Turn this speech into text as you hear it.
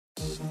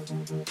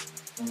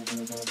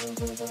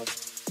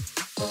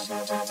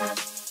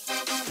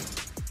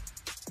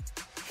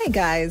Hey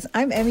guys,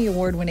 I'm Emmy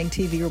Award-winning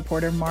TV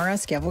reporter Mara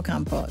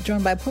Schiavocampo,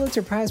 joined by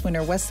Pulitzer Prize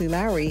winner Wesley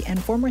Lowery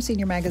and former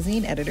senior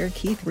magazine editor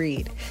Keith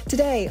Reed.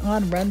 Today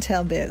on Run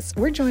Tell This,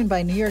 we're joined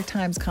by New York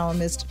Times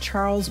columnist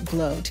Charles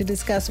Blow to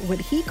discuss what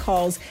he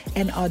calls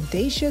an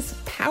audacious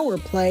power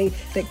play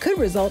that could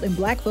result in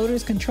Black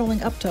voters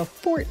controlling up to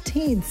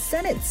 14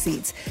 Senate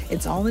seats.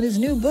 It's all in his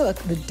new book,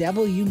 The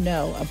Devil You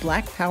Know, a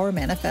Black Power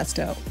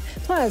Manifesto.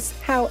 Plus,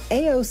 how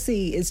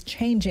AOC is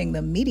changing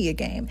the media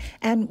game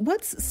and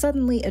what's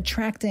suddenly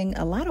attracting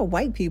a lot of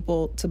white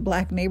people to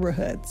Black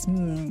neighborhoods.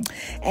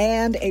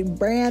 And a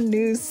brand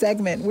new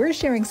segment. We're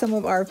sharing some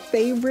of our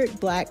favorite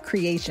Black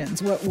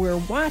creations, what we're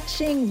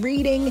watching,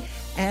 reading,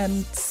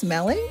 and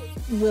smelling.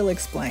 We'll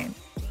explain.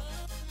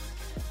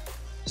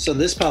 So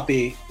this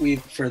puppy,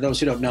 for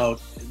those who don't know,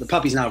 the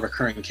puppy's now a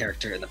recurring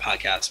character in the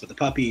podcast, but the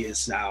puppy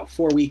is now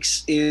 4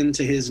 weeks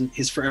into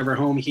his forever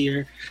home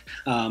here.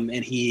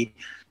 And he,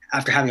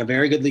 after having a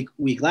very good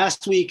week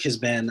last week, has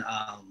been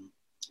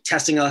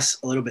testing us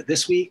a little bit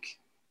this week.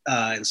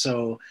 And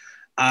so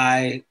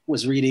I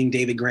was reading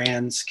David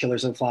Grann's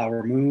Killers of the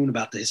Flower Moon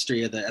about the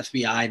history of the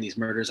FBI and these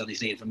murders on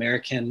these Native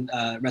American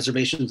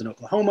reservations in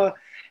Oklahoma.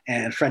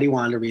 And Freddie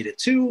wanted to read it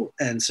too.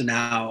 And so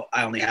now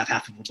I only have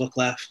half of the book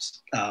left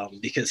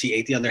because he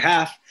ate the other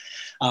half.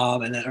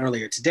 And then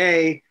earlier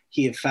today,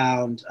 he had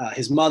found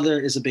his mother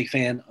is a big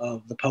fan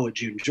of the poet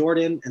June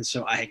Jordan. And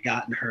so I had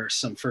gotten her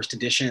some first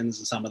editions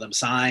and some of them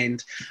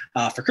signed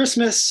for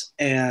Christmas.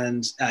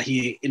 And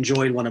he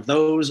enjoyed one of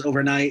those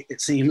overnight,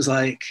 it seems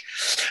like.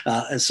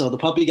 And so the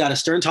puppy got a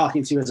stern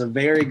talking to, has a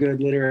very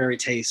good literary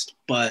taste,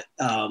 but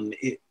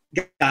it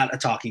got a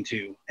talking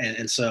to.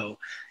 And so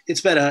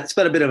it's been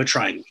a bit of a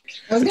trying week.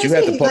 But you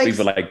had the puppy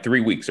for like 3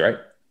 weeks, right?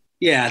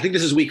 Yeah, I think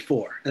this is week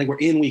 4. I think we're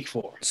in week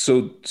 4.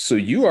 So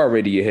you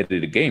already ahead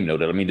of the game, though.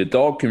 I mean, the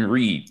dog can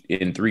read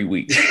in 3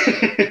 weeks.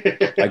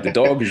 Like the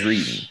dog is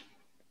reading.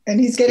 And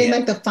he's getting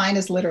like the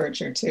finest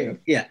literature too.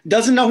 Yeah,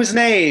 doesn't know his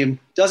name,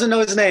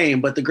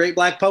 but the great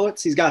Black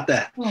poets, he's got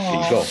that. There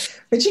you go.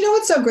 But you know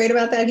what's so great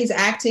about that? He's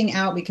acting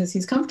out because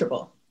he's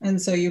comfortable.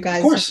 And so you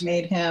guys have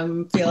made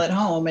him feel at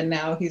home, and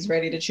now he's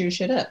ready to chew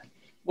shit up.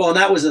 Well, and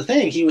that was the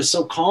thing. He was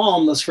so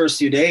calm those first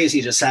few days.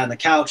 He just sat on the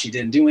couch. He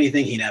didn't do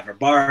anything. He never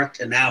barked.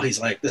 And now he's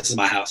like, this is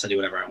my house. I do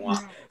whatever I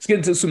want. Let's get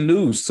into some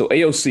news. So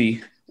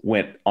AOC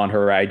went on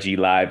her IG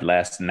Live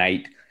last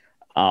night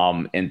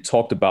and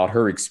talked about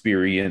her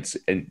experience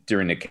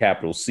during the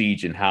Capitol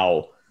siege and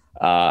how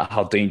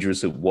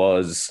dangerous it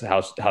was,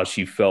 how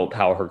she felt,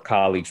 how her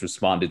colleagues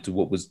responded to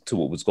what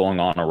was going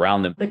on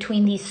around them.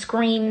 Between these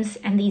screams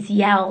and these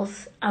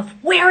yells of,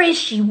 where is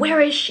she? Where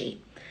is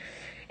she?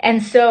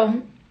 And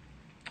so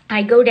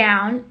I go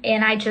down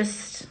and I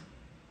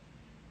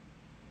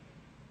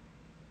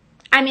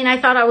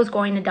thought I was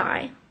going to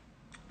die.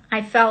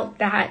 I felt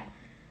that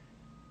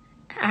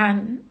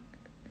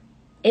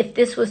if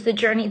this was the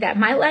journey that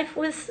my life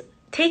was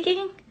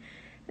taking,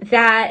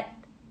 that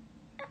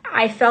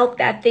I felt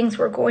that things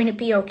were going to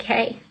be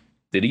okay.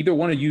 Did either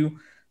one of you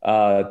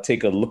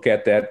take a look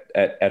at that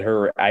at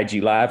her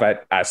IG Live?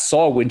 I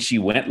saw when she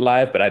went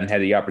live, but I didn't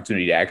have the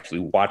opportunity to actually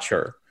watch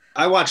her.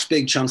 I watched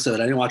big chunks of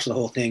it. I didn't watch the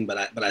whole thing, but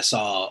I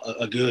saw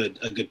a good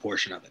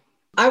portion of it.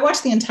 I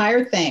watched the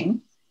entire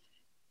thing.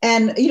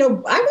 And, you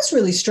know, I was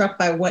really struck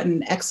by what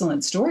an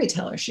excellent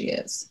storyteller she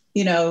is.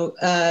 You know,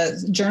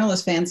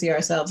 journalists fancy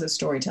ourselves as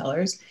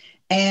storytellers,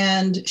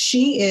 and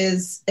she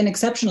is an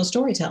exceptional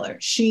storyteller.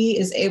 She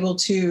is able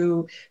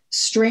to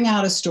string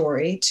out a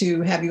story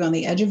to have you on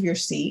the edge of your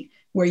seat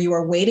where you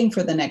are waiting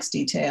for the next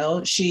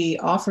detail. She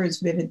offers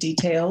vivid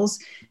details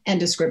and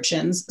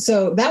descriptions.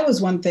 So that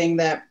was one thing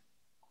that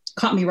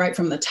caught me right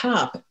from the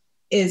top,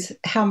 is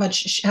how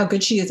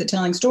good she is at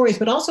telling stories,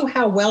 but also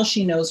how well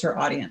she knows her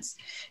audience.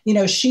 You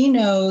know, she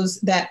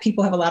knows that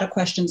people have a lot of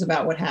questions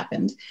about what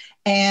happened,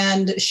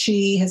 and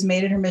she has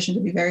made it her mission to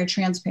be very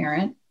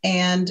transparent.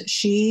 And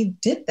she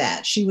did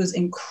that. She was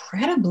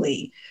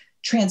incredibly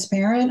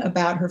transparent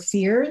about her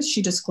fears.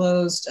 She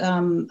disclosed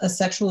a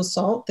sexual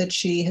assault that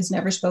she has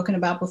never spoken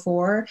about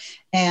before,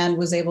 and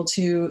was able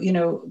to, you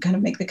know, kind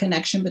of make the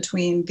connection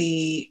between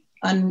the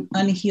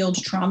unhealed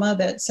trauma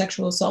that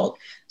sexual assault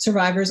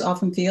survivors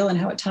often feel and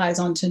how it ties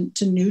on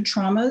to new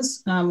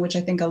traumas, which I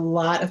think a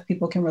lot of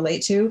people can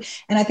relate to.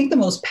 And I think the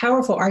most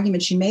powerful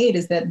argument she made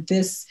is that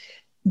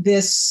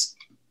this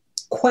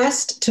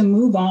quest to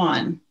move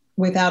on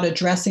without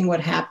addressing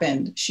what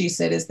happened, she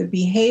said, is the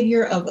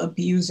behavior of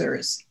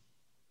abusers.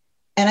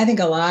 And I think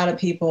a lot of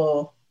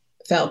people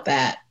felt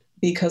that,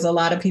 because a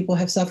lot of people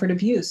have suffered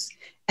abuse.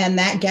 And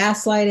that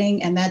gaslighting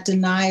and that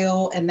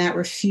denial and that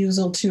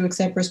refusal to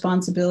accept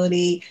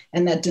responsibility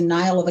and that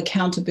denial of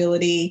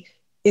accountability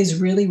is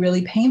really,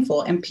 really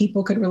painful. And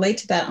people could relate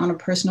to that on a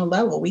personal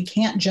level. We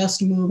can't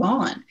just move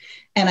on.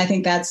 And I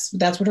think that's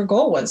what her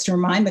goal was, to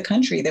remind the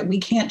country that we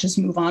can't just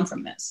move on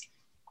from this.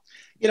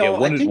 You Yeah,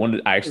 know, I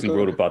think I actually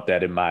wrote about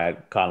that in my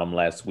column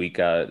last week,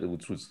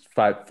 which was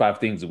five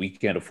things that we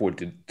can't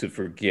afford to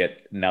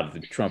forget now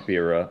that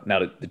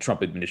the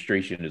Trump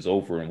administration is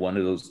over. And one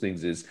of those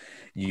things is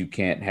you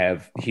can't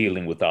have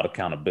healing without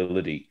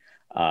accountability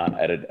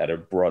at a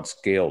broad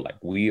scale. Like,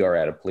 we are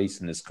at a place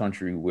in this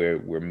country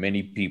where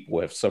many people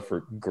have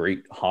suffered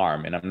great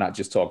harm, and I'm not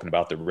just talking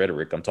about the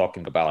rhetoric. I'm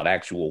talking about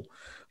actual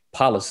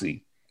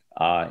policy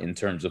in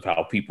terms of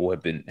how people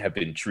have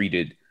been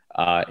treated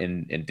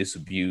and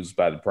disabused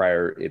by the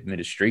prior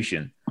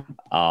administration,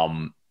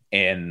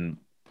 and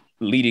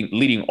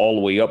leading all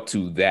the way up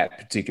to that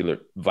particular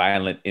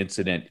violent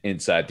incident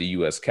inside the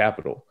U.S.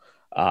 Capitol.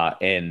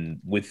 And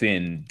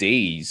within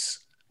days,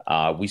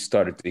 we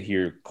started to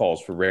hear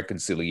calls for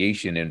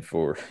reconciliation and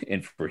for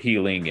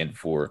healing and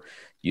for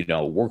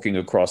working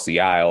across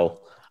the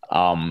aisle.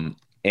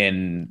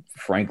 And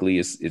frankly,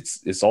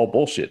 it's all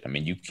bullshit. I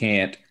mean, you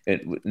can't,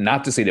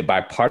 not to say that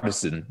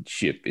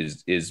bipartisanship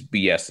is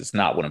BS. It's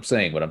not what I'm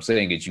saying. What I'm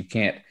saying is you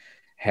can't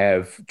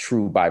have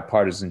true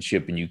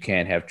bipartisanship and you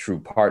can't have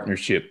true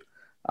partnership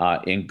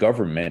in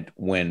government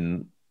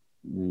when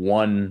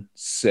one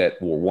set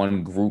or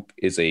one group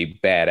is a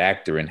bad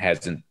actor and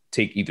hasn't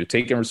either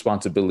taken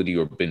responsibility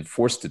or been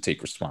forced to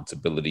take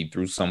responsibility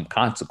through some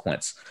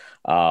consequence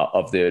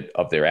of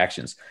their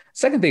actions.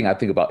 Second thing I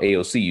think about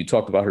AOC, you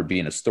talked about her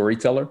being a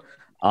storyteller.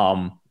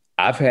 So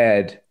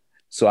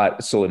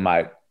in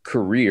my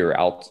career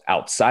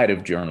outside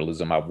of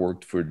journalism, I've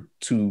worked for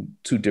two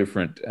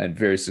different and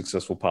very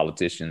successful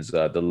politicians,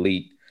 the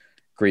late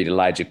great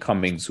Elijah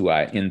Cummings, who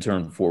I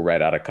interned for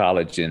right out of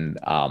college, and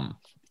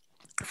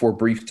for a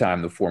brief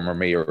time, the former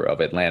mayor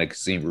of Atlanta,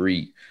 Kasim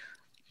Reed.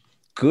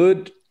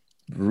 Good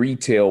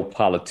retail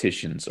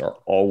politicians are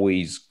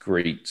always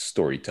great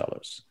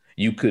storytellers.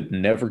 You could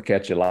never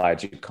catch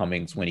Elijah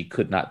Cummings when he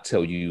could not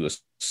tell you a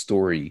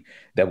story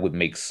that would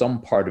make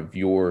some part of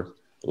your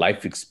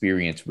life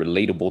experience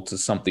relatable to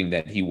something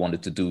that he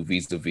wanted to do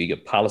vis-a-vis a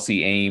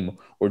policy aim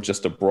or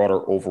just a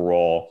broader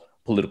overall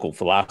political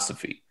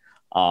philosophy.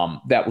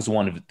 That was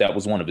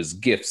one of his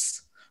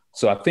gifts.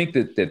 So I think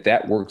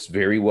that works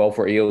very well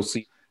for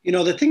AOC. You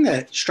know, the thing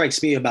that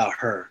strikes me about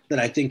her that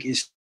I think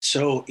is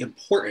so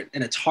important,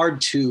 and it's hard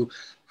to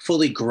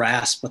fully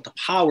grasp what the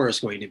power is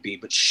going to be,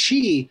 but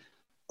she,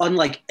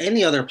 unlike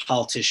any other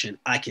politician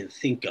I can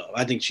think of,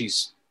 I think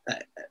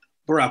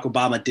Barack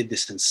Obama did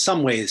this in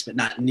some ways, but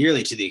not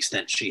nearly to the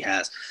extent she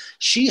has.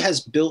 She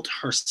has built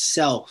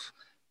herself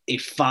a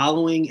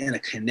following and a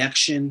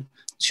connection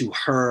to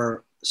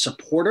her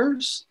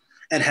supporters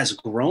and has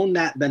grown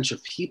that bench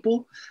of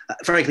people.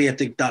 Frankly, I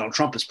think Donald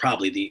Trump is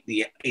probably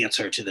the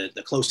answer to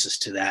the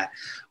closest to that,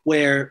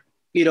 where,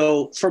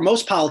 for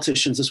most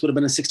politicians, this would have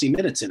been a 60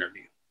 Minutes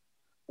interview,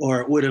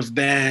 or it would have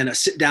been a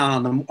sit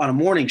down on a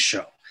morning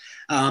show.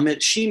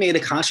 She made a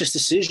conscious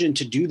decision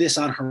to do this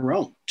on her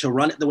own, to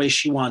run it the way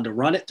she wanted to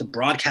run it, to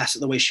broadcast it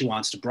the way she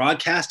wants to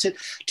broadcast it,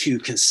 to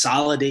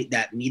consolidate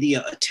that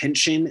media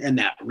attention and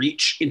that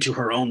reach into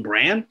her own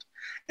brand.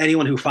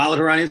 Anyone who followed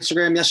her on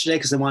Instagram yesterday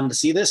because they wanted to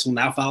see this will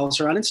now follows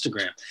her on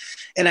Instagram.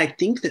 And I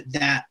think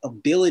that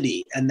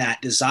ability and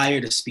that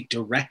desire to speak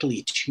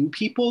directly to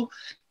people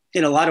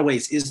in a lot of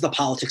ways is the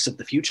politics of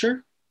the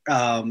future.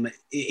 And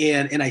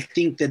I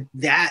think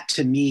that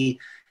to me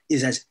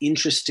is as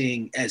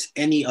interesting as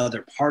any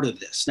other part of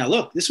this. Now,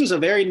 look, this was a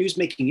very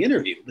newsmaking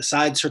interview.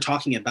 Besides her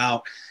talking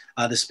about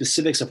the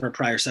specifics of her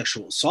prior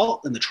sexual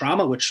assault and the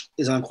trauma, which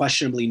is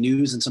unquestionably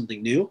news and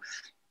something new,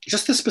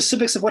 just the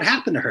specifics of what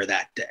happened to her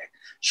that day.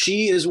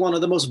 She is one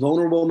of the most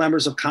vulnerable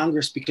members of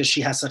Congress because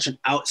she has such an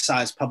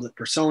outsized public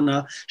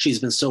persona. She's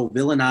been so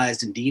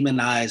villainized and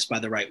demonized by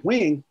the right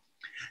wing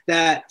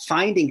that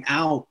finding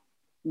out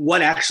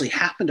what actually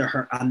happened to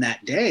her on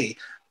that day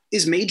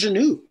is major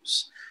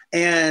news.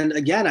 And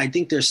again, I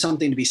think there's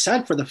something to be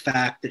said for the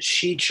fact that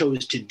she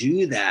chose to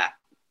do that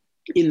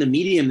in the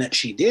medium that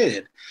she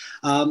did,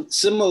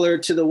 similar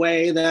to the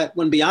way that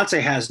when Beyonce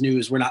has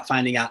news, we're not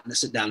finding out in a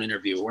sit-down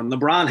interview, or when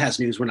LeBron has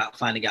news, we're not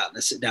finding out in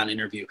a sit-down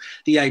interview.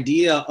 The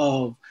idea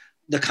of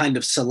the kind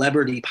of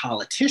celebrity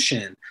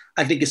politician,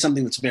 I think, is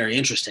something that's very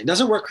interesting.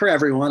 Doesn't work for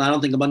everyone. I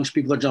don't think a bunch of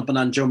people are jumping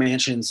on Joe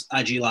Manchin's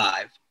IG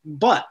Live,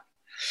 but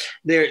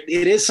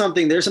there's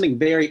something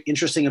very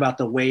interesting about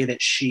the way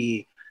that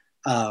she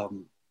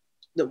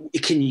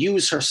can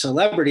use her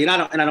celebrity, and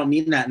I don't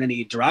mean that in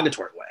any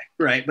derogatory way,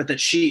 right? But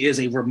that she is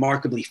a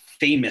remarkably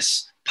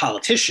famous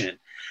politician,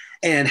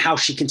 and how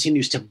she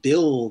continues to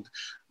build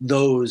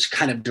those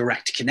kind of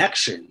direct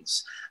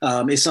connections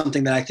is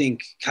something that I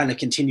think kind of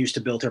continues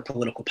to build her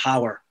political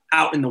power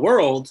out in the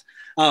world.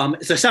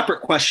 It's a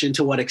separate question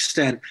to what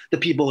extent the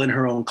people in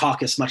her own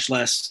caucus, much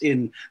less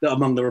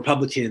among the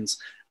Republicans,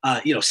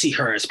 see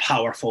her as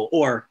powerful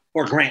or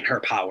grant her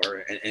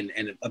power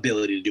and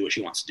ability to do what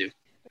she wants to do.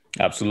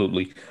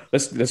 Absolutely.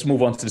 Let's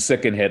move on to the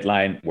second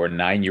headline, where a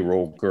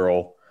 9-year-old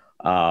girl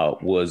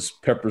was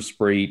pepper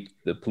sprayed.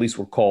 The police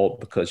were called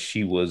because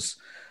she was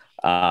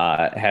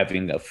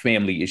having a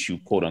family issue,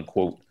 quote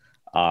unquote,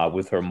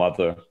 with her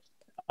mother.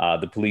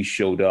 The police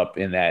showed up,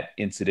 and that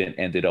incident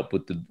ended up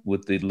with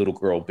the little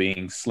girl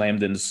being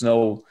slammed in the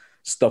snow,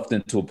 stuffed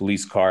into a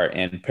police car,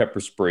 and pepper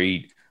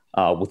sprayed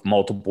while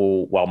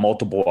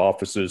multiple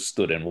officers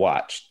stood and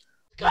watched.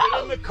 Get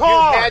in the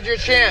car. You've had your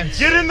chance.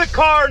 Get in the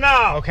car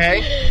now.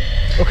 Okay?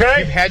 Okay?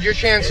 You've had your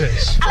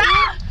chances.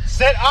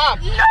 Sit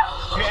up. No.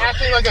 You're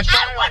acting like a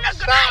child. I want to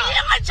Stop. cry. I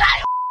am a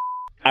child.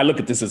 I look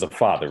at this as a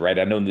father, right?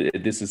 I know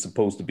that this is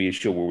supposed to be a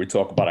show where we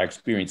talk about our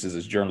experiences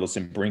as journalists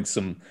and bring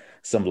some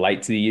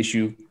light to the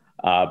issue.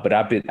 But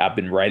I've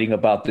been writing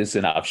about this,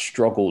 and I've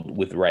struggled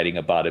with writing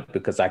about it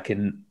because I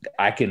can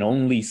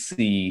only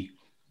see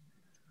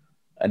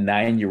a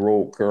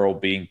 9-year-old girl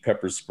being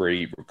pepper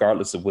sprayed,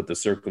 regardless of what the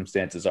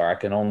circumstances are. I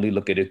can only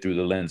look at it through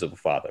the lens of a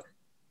father.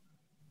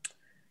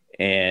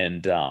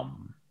 And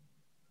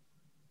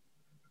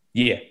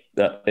Did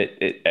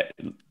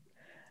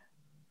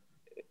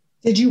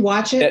you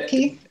watch it,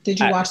 Keith? Did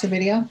you watch the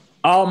video?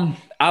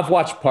 I've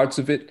watched parts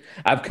of it.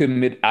 I've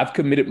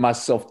committed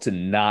myself to,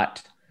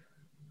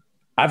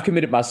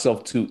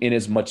 in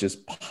as much as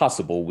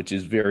possible, which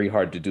is very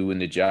hard to do in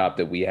the job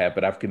that we have,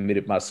 but I've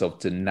committed myself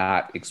to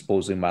not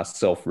exposing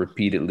myself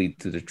repeatedly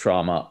to the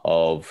trauma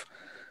of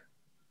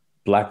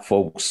Black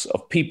folks,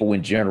 of people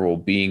in general,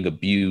 being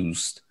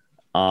abused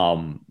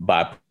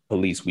by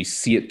police. We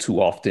see it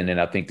too often, and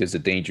I think there's a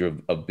danger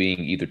of being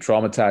either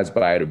traumatized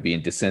by it or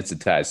being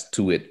desensitized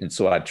to it. And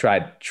so I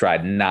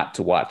tried not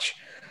to watch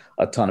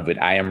a ton of it.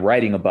 I am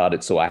writing about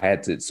it, so I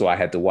had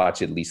to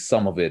watch at least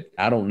some of it.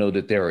 I don't know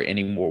that there are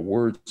any more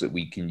words that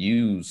we can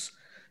use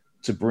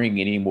to bring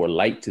any more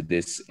light to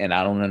this, and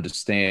I don't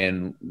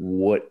understand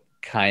what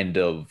kind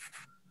of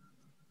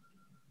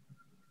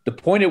the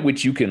point at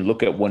which you can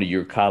look at one of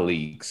your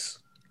colleagues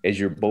as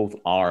you're both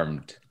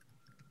armed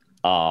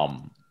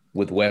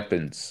with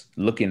weapons,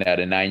 looking at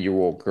a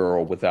 9-year-old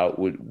girl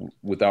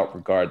without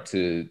regard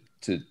to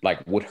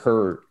like what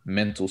her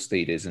mental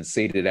state is, and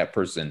say to that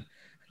person,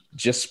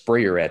 just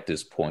spray her at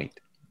this point,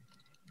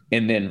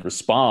 and then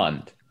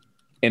respond.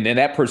 And then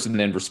that person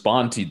then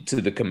respond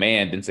to the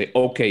command and say,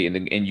 okay,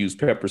 and use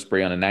pepper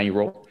spray on a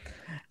 9-year-old.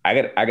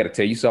 I got to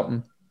tell you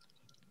something.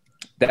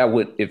 That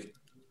would, if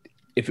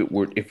it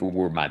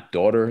were my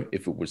daughter,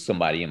 if it were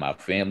somebody in my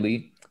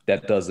family,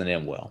 that doesn't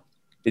end well.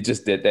 It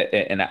just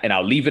and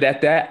I'll leave it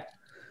at that.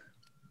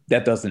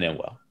 That doesn't end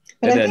well.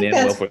 That doesn't end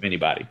well for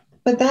anybody.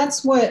 But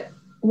that's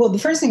the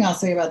first thing I'll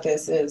say about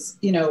this is,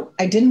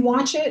 I didn't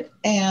watch it.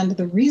 And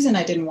the reason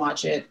I didn't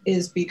watch it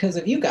is because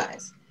of you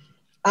guys.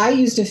 I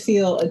used to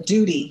feel a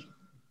duty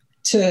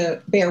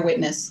to bear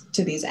witness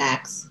to these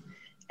acts.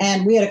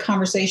 And we had a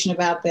conversation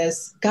about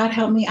this. God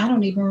help me, I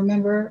don't even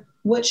remember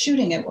what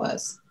shooting it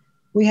was.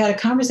 We had a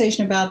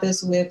conversation about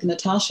this with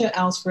Natasha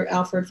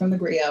Alford from the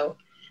Griot.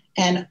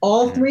 And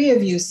all three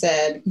of you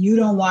said, you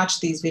don't watch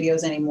these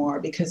videos anymore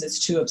because it's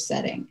too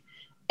upsetting.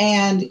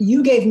 And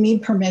you gave me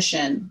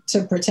permission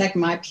to protect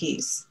my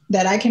peace,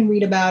 that I can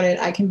read about it,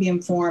 I can be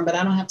informed, but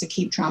I don't have to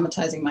keep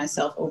traumatizing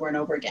myself over and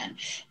over again.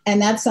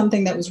 And that's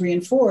something that was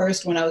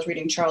reinforced when I was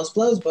reading Charles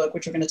Blow's book,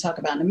 which we're going to talk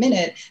about in a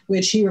minute,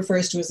 which he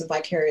refers to as a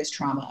vicarious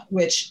trauma,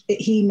 which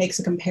he makes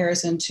a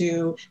comparison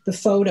to the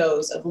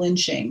photos of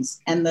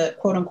lynchings and the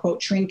quote unquote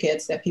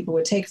trinkets that people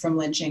would take from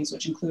lynchings,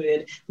 which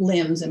included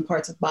limbs and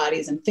parts of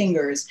bodies and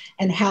fingers,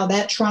 and how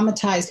that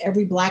traumatized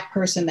every Black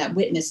person that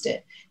witnessed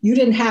it. You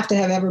didn't have to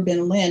have ever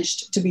been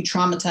lynched to be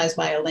traumatized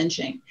by a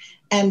lynching.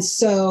 And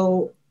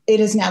so it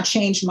has now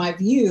changed my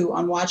view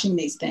on watching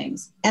these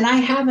things. And I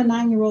have a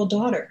 9-year-old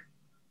daughter.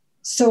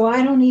 So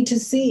I don't need to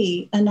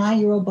see a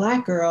 9-year-old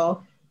Black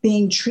girl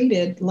being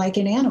treated like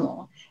an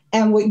animal.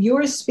 And what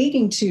you're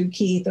speaking to,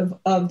 Keith,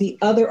 of the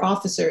other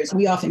officers,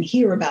 we often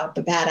hear about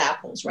the bad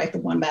apples, right? The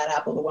one bad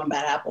apple, the one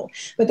bad apple.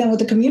 But then what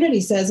the community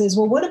says is,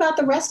 well, what about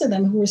the rest of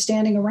them who were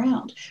standing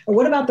around? Or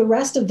what about the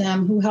rest of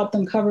them who helped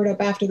them cover it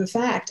up after the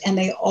fact and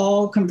they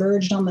all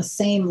converged on the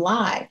same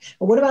lie?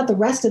 Or what about the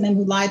rest of them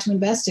who lied to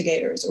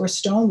investigators or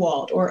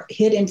stonewalled or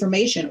hid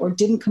information or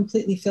didn't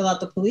completely fill out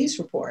the police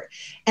report?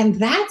 And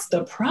that's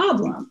the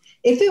problem.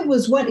 If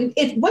Wesley,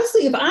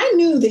 if I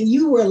knew that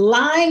you were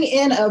lying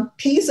in a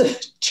piece of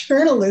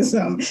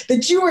journalism,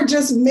 that you were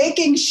just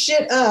making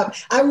shit up,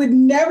 I would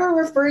never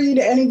refer you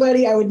to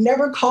anybody. I would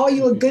never call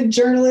you a good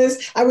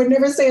journalist. I would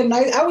never say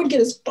I would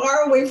get as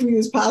far away from you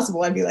as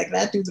possible. I'd be like,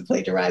 that dude's a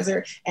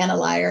plagiarizer and a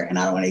liar, and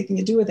I don't want anything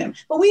to do with him.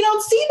 But we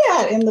don't see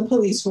that in the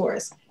police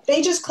force.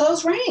 They just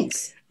close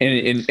ranks.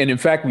 And in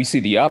fact, we see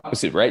the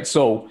opposite, right?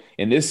 So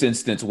in this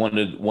instance, one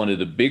of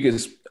the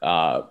biggest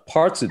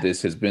parts of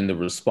this has been the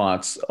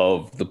response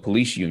of the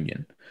police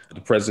union.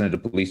 The president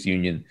of the police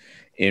union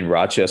in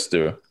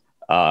Rochester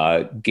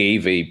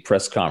gave a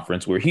press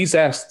conference where he's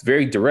asked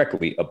very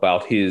directly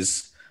about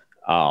his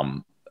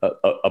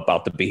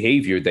about the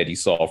behavior that he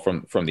saw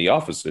from the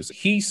officers.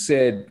 He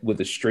said with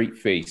a straight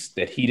face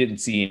that he didn't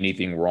see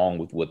anything wrong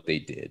with what they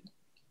did.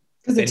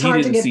 Because it's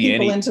hard to get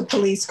people into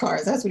police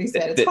cars. That's what he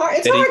said. It's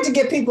hard to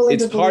get people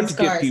into police cars. It's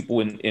hard to get people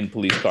in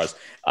police cars.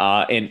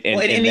 And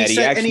that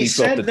he actually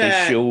felt that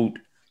they showed.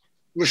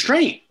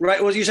 restraint,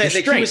 right? What you saying?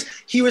 Restraint.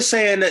 He was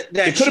saying that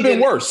it could have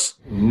been worse.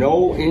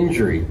 No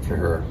injury to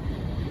her.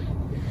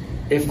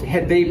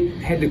 Had they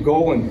had to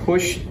go and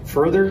push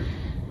further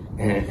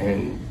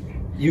and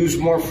use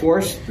more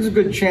force, there's a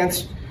good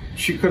chance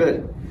she could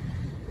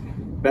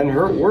have been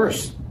hurt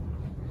worse.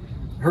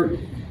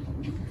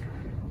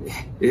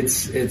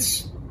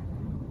 It's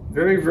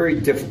very, very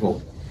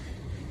difficult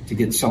to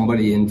get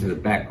somebody into the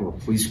back of a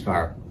police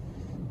car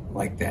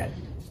like that.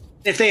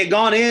 If they had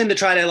gone in to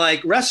try to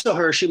like wrestle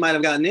her, she might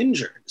have gotten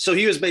injured. So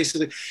he was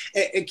basically,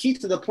 and Keith,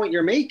 to the point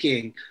you're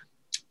making,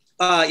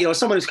 as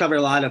someone who's covered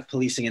a lot of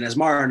policing, and as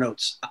Mara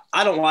notes,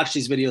 I don't watch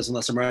these videos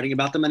unless I'm writing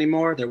about them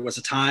anymore. There was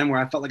a time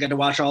where I felt like I had to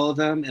watch all of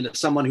them. And as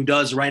someone who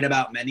does write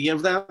about many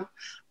of them,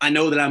 I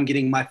know that I'm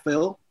getting my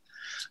fill.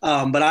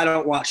 But I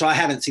don't watch, so I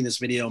haven't seen this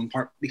video in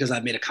part because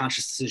I've made a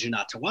conscious decision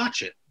not to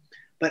watch it.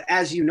 But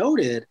as you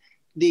noted,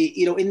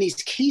 in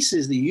these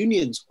cases, the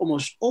unions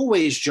almost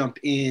always jump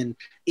in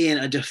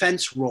a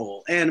defense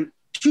role. And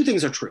two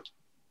things are true,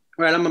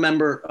 right? I'm a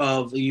member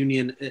of a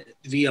union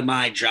via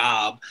my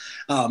job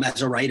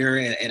as a writer.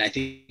 And I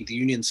think the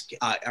unions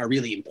are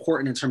really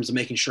important in terms of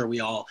making sure we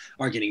all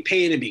are getting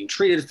paid and being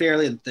treated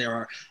fairly, and that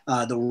there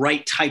are the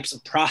right types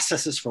of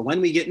processes for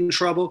when we get in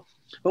trouble.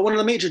 But one of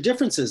the major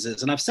differences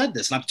is, and I've said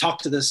this, and I've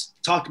talked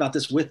about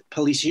this with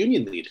police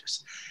union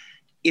leaders.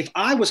 If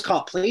I was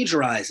caught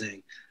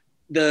plagiarizing,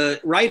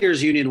 the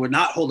writers union would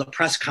not hold a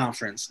press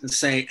conference and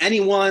say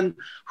anyone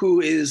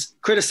who is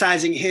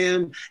criticizing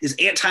him is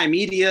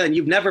anti-media and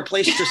you've never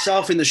placed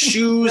yourself in the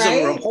shoes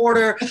right? of a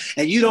reporter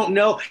and you don't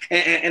know.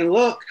 And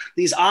look,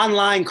 these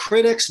online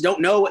critics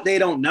don't know what they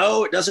don't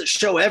know. It doesn't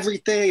show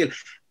everything. And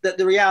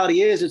the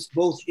reality is it's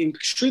both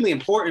extremely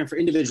important for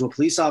individual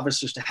police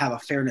officers to have a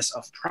fairness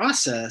of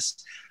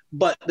process,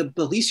 but the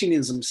police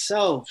unions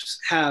themselves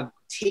have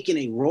taken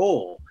a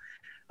role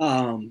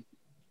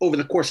over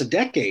the course of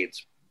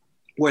decades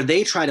where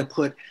they try to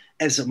put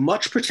as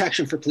much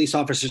protection for police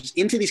officers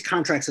into these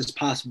contracts as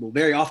possible,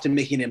 very often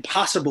making it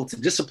impossible to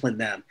discipline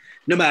them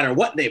no matter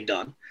what they've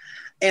done.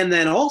 And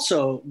then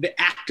also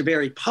act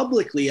very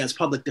publicly as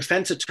public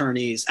defense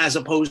attorneys, as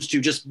opposed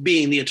to just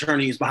being the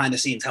attorneys behind the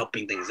scenes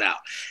helping things out.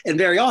 And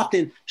very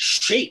often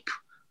shape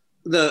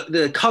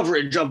the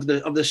coverage of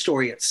the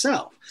story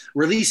itself,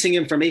 releasing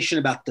information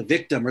about the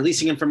victim,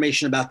 releasing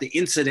information about the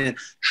incident,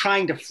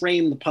 trying to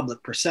frame the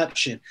public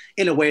perception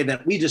in a way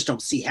that we just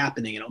don't see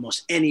happening in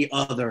almost any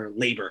other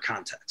labor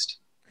context.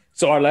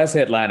 So our last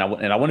headline,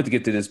 and I wanted to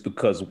get to this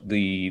because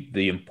the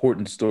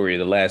important story of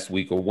the last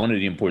week, or one of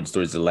the important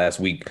stories of the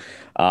last week,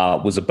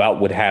 was about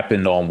what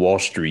happened on Wall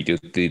Street,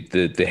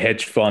 the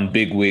hedge fund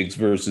bigwigs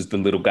versus the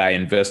little guy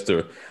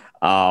investor,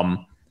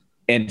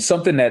 and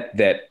something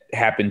that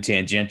happened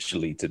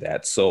tangentially to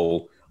that.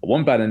 So a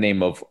woman by the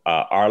name of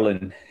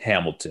Arlan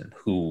Hamilton,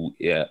 who,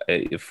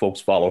 if folks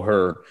follow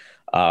her,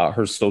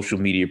 her social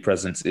media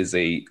presence is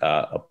a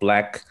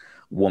Black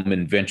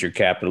woman venture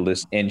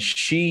capitalist, and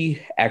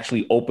she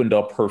actually opened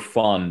up her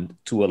fund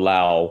to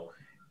allow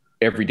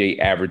everyday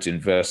average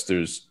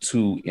investors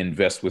to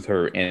invest with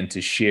her and to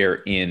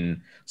share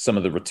in some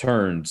of the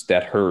returns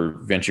that her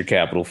venture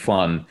capital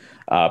fund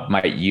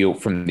might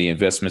yield from the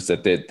investments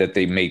that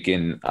they make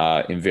in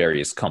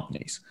various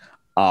companies,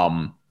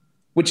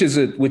 which is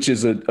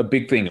a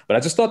big thing. But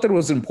I just thought that it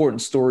was an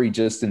important story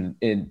just in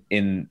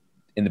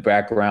the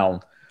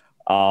background.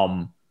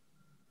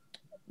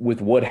 With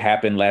what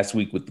happened last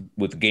week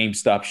with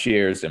GameStop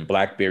shares and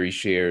BlackBerry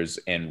shares,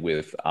 and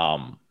with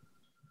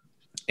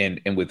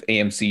with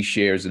AMC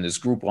shares, and this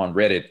group on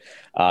Reddit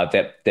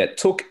that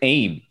took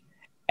aim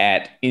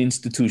at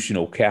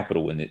institutional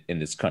capital in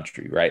this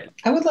country, right?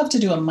 I would love to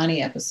do a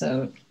money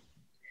episode.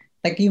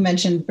 Like you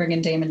mentioned,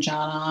 bringing Damon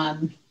John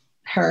on,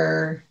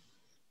 her.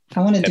 I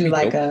want to do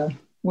like a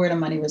Where the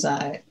Money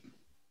Reside.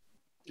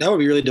 That would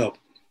be really dope.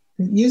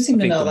 You seem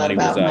to know that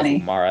about money.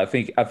 Mara, I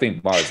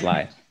think Mara's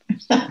lying.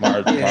 She's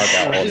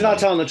not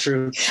telling the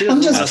truth. I'm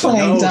just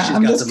playing dumb.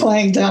 I'm just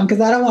playing dumb because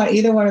I don't want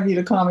either one of you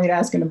to call me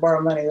asking to borrow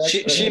money.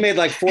 She made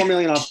like $4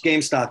 million off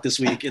GameStop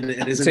this week. And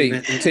it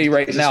isn't. Tell you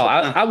right now,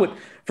 I would.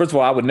 First of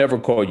all, I would never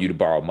call you to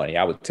borrow money.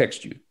 I would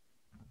text you.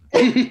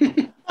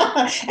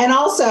 And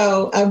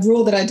also a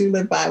rule that I do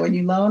live by: when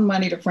you loan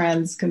money to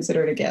friends,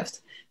 consider it a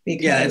gift.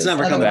 Because it's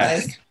never coming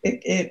back.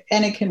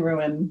 It can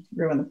ruin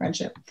the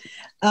friendship.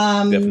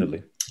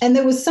 Definitely. And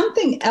there was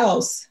something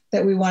else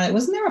that we wanted.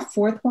 Wasn't there a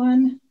fourth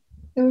one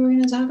that we were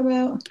going to talk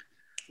about?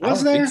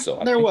 Was there?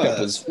 So. There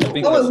was.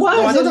 It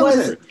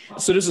was.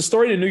 So there's a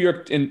story in New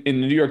York in the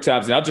New York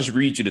Times, and I'll just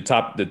read you the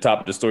top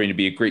of the story, and it'd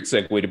be a great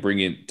segue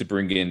to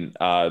bring in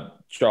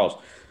Charles.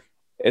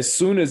 As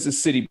soon as the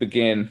city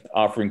began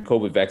offering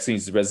COVID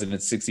vaccines to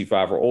residents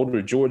 65 or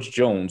older, George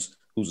Jones,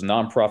 whose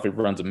nonprofit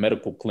runs a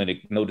medical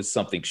clinic, noticed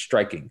something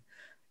striking.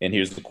 And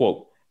here's the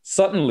quote: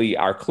 "Suddenly,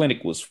 our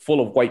clinic was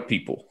full of white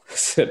people,"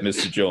 said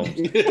Mr. Jones.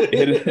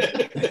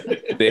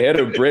 The head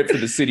of Bread for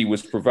the City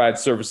was to provide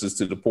services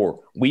to the poor.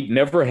 We'd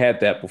never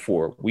had that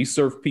before. We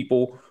serve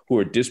people who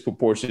are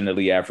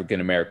disproportionately African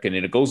American.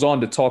 And it goes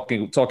on to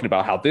talking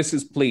about how this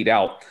has played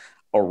out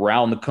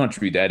around the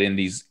country, that in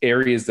these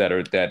areas that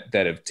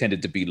have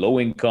tended to be low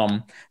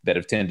income, that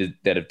have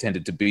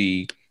tended to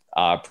be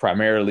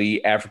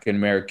primarily African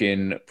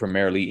American,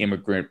 primarily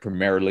immigrant,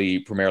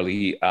 primarily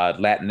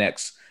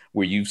Latinx,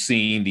 where you've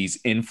seen these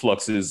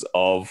influxes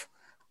of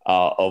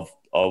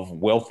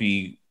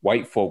wealthy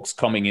white folks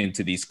coming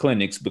into these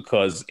clinics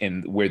because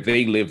in where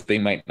they live, they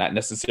might not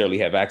necessarily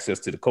have access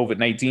to the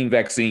COVID-19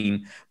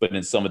 vaccine, but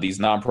in some of these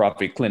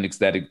nonprofit clinics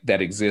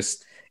that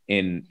exist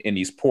in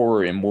these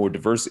poorer and more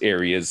diverse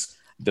areas,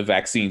 the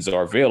vaccines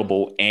are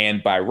available.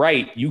 And by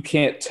right, you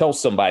can't tell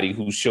somebody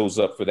who shows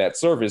up for that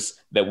service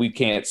that we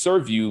can't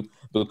serve you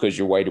because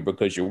you're white or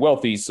because you're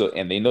wealthy. So,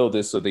 and they know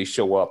this, so they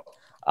show up.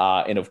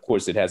 And of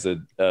course, it has a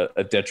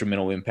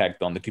detrimental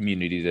impact on the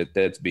community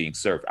that's being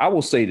served. I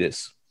will say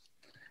this.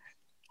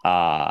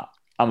 I'm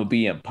gonna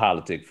be in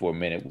politics for a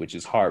minute, which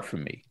is hard for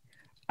me.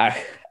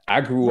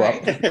 I grew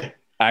up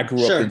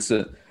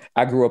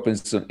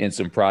in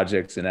some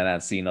projects, and then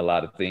I've seen a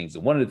lot of things.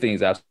 And one of the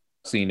things I've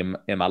seen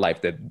in my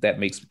life that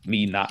makes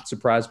me not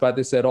surprised by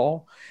this at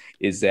all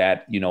is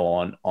that, you know,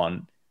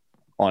 on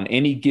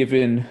any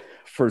given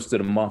first of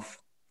the month,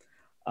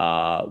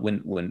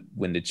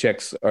 when the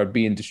checks are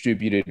being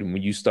distributed, and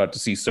when you start to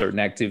see certain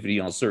activity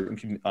on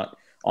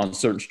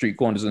certain street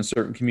corners in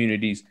certain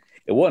communities,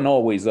 it wasn't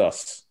always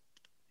us.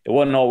 It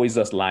wasn't always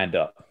us lined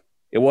up.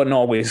 It wasn't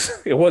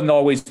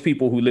always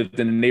people who lived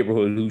in the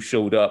neighborhood who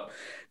showed up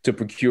to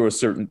procure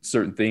certain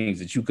things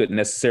that you couldn't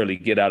necessarily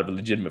get out of a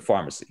legitimate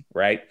pharmacy,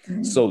 right?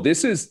 Mm-hmm. So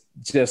this is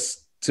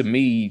just, to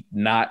me,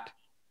 not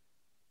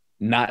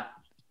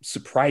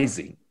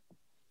surprising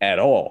at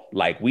all.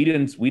 Like we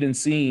didn't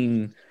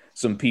seen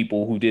some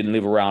people who didn't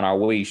live around our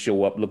way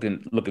show up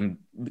looking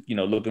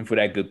for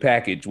that good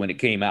package when it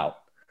came out.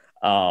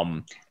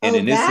 And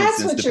in this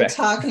that's instance, what you're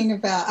talking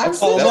about. I'm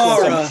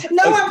Mara.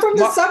 I'm from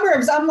the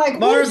suburbs. I'm like,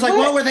 Mara's like,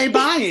 what were they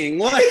buying?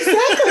 What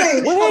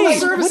exactly? What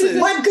services?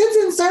 What goods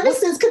and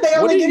services could they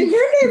only get in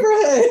your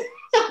neighborhood?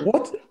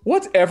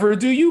 Whatever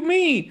do you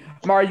mean,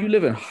 Mara? You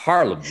live in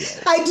Harlem, yo.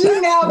 I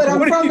do now, but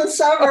I'm from the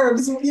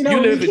suburbs. You know, you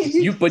live in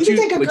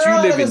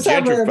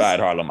gentrified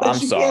Harlem. I'm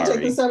sorry. You can't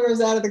take the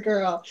suburbs out of the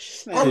girl.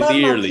 I love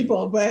my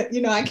people, but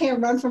you know, I can't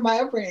run from my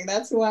upbringing.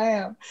 That's who I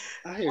am.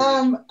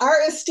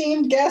 Our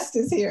esteemed guest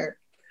is here.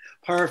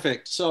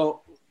 Perfect.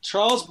 So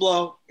Charles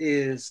Blow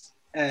is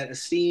an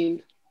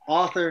esteemed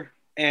author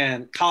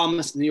and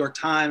columnist in the New York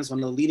Times, one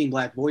of the leading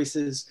Black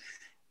voices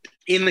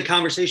in the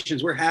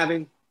conversations we're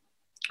having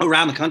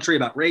around the country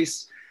about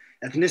race,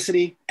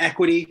 ethnicity,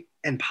 equity,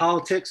 and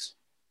politics.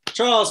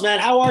 Charles, man,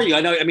 how are you?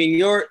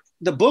 Did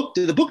the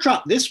book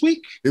drop this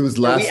week? It was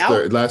last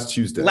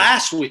Tuesday.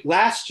 Last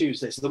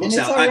Tuesday. So the book's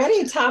out. And it's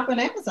already top on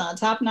Amazon,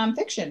 top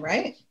nonfiction,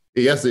 right?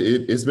 Yes,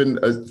 it's been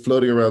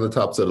floating around the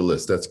tops of the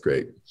list. That's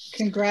great.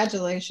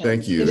 Congratulations.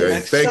 Thank you.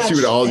 Thank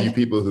you to all you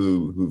people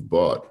who've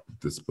bought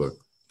this book.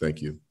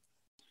 Thank you.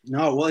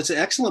 No, well, it's an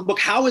excellent book.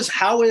 How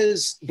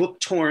is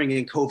book touring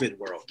in COVID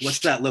world? What's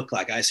that look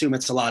like? I assume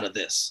it's a lot of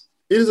this.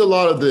 It is a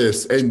lot of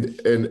this,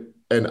 and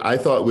I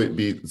thought it would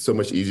be so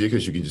much easier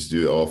because you can just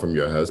do it all from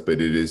your house,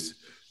 but it is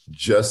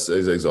just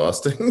as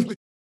exhausting.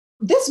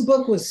 This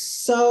book was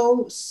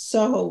so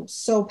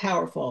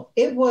powerful.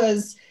 It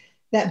was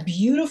that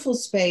beautiful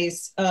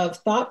space of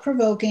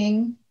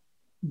thought-provoking,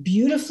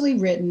 beautifully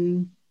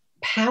written,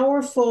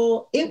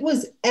 powerful. It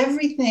was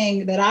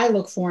everything that I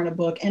look for in a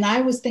book. And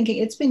I was thinking,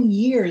 it's been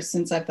years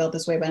since I felt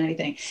this way about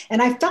anything.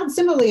 And I felt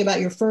similarly about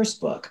your first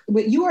book.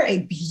 You are a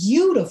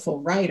beautiful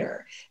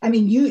writer. I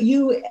mean,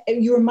 you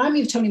remind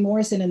me of Toni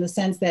Morrison in the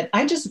sense that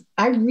I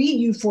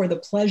read you for the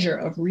pleasure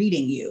of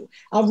reading you.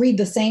 I'll read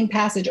the same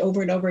passage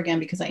over and over again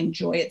because I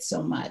enjoy it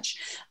so much.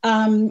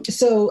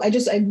 So I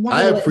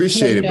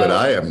appreciate it, but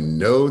I am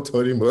no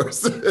Toni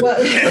Morrison.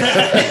 Well,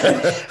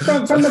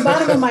 from the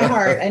bottom of my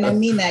heart, and I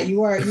mean that,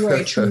 you are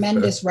a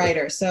tremendous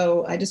writer.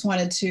 So I just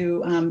wanted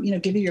to,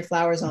 give you your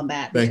flowers on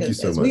that. Thank you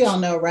so much. We all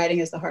know writing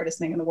is the hardest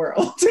thing in the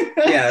world.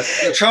 Yeah,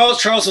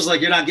 Charles was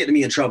like, you're not getting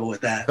me in trouble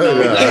with that.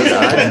 No.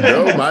 I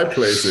know my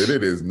place, and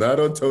it is not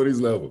on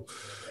Tony's level.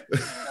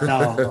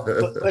 No,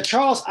 but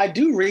Charles, I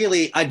do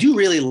really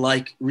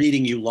like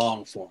reading you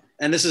long form.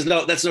 And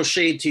that's no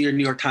shade to your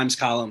New York Times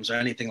columns or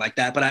anything like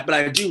that. But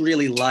I do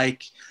really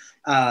like,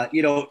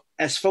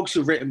 as folks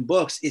who've written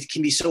books, it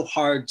can be so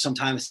hard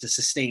sometimes to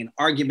sustain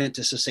argument,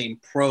 to sustain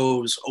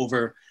prose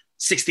over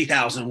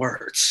 60,000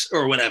 words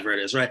or whatever it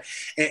is, right?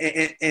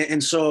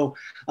 And so,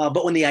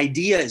 but when the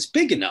idea is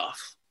big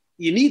enough,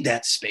 you need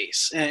that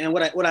space. And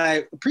what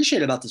I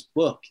appreciate about this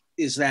book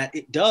is that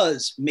it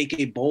does make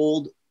a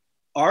bold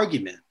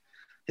argument,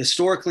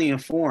 historically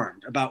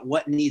informed, about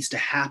what needs to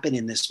happen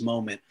in this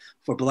moment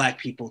for Black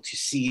people to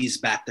seize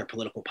back their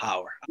political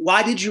power.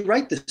 Why did you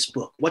write this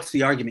book? What's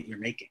the argument you're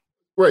making?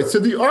 Right. So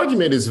the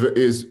argument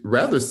is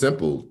rather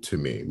simple to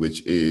me,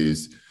 which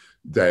is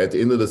that at the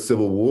end of the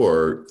Civil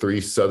War,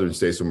 3 Southern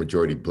states were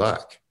majority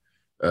Black: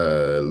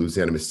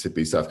 Louisiana,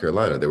 Mississippi, South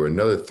Carolina. There were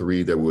another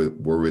 3 that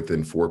were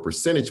within 4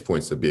 percentage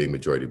points of being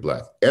majority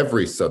Black.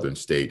 Every Southern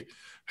state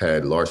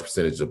had large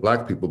percentages of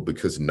Black people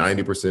because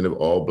 90% of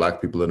all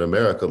Black people in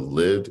America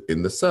lived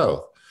in the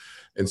South.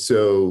 And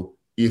so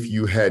if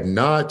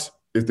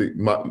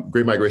the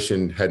Great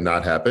Migration had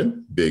not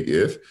happened, big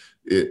if,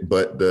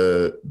 but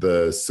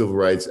the Civil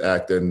Rights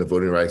Act and the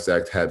Voting Rights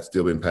Act had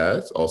still been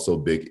passed, also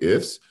big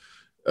ifs,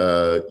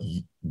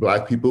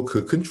 Black people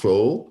could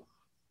control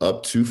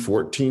up to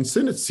 14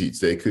 Senate seats.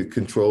 They could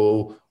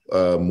control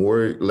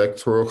more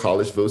electoral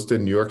college votes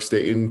than New York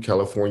State and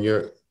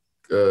California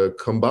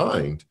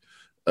combined.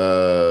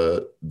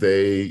 There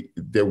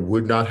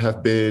would not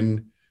have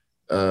been,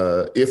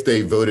 if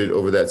they voted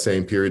over that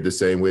same period the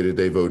same way that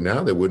they vote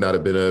now, there would not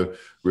have been a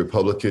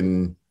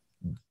Republican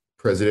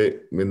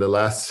president in the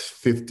last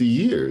 50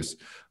 years.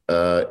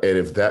 And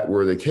if that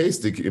were the case,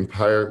 the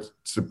entire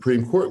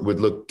Supreme Court would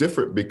look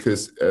different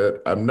because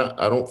I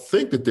don't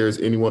think that there's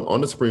anyone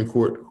on the Supreme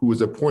Court who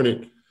was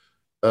appointed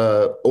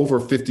over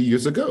 50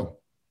 years ago.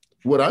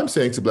 What I'm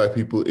saying to Black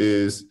people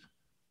is,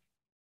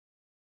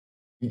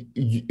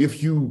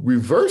 if you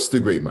reverse the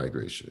Great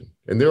Migration,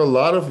 and there are a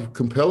lot of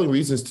compelling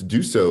reasons to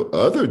do so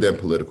other than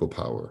political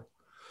power,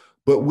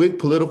 but with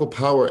political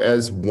power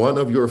as one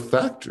of your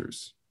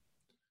factors,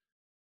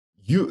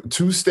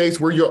 two states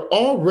where you're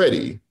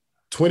already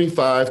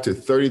 25 to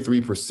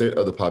 33%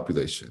 of the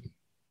population,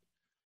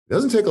 it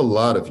doesn't take a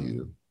lot of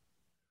you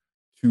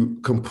to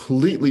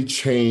completely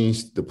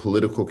change the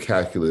political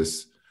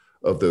calculus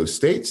of those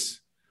states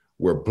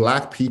where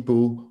Black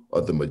people are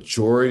the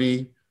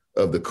majority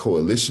of the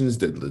coalitions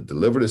that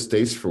deliver the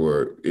states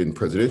in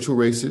presidential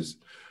races,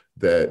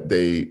 that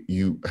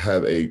you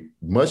have a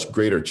much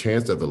greater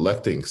chance of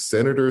electing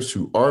senators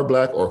who are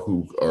Black or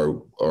who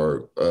are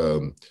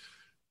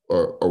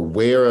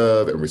aware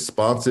of and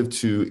responsive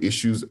to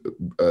issues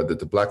that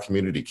the Black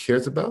community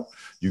cares about.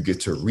 You get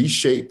to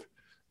reshape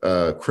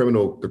the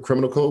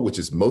criminal code, which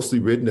is mostly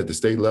written at the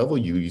state level.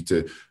 You need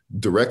to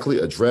directly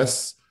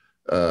address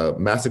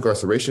mass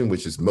incarceration,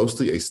 which is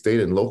mostly a state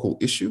and local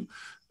issue.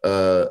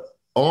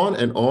 On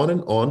and on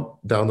and on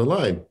down the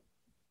line.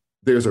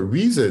 There's a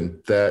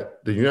reason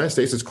that the United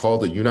States is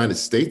called the United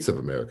States of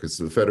America. It's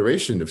the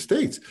Federation of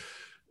States.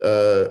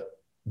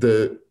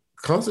 The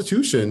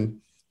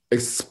Constitution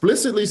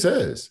explicitly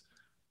says,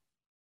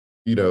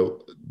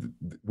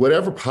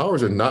 whatever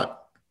powers are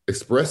not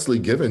expressly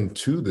given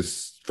to the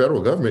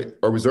federal government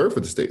are reserved for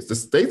the states. The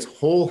states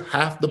hold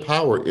half the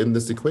power in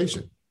this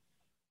equation.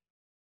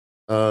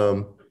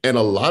 And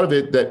a lot of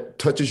it that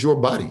touches your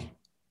body.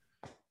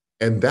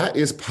 And that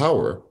is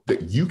power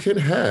that you can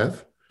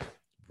have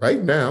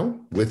right now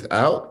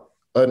without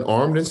an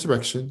armed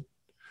insurrection,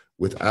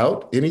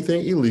 without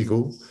anything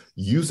illegal,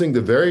 using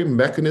the very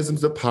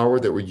mechanisms of power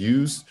that were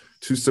used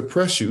to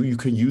suppress you. You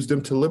can use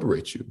them to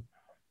liberate you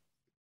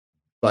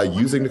by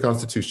using the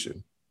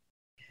Constitution.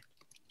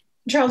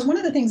 Charles, one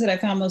of the things that I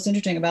found most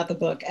interesting about the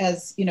book,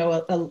 as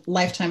a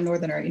lifetime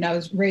Northerner, I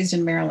was raised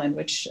in Maryland,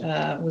 which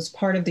was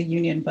part of the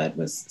Union, but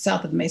was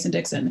south of the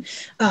Mason-Dixon.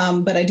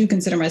 But I do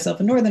consider myself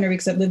a Northerner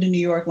because I've lived in New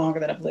York longer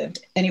than I've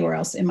lived anywhere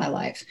else in my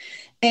life.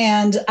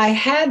 And I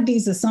had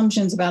these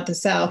assumptions about the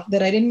South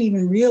that I didn't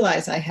even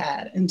realize I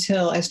had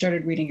until I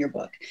started reading your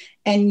book.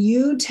 And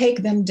you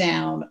take them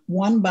down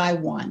one by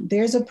one.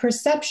 There's a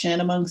perception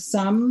among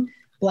some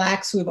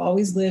Blacks who have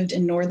always lived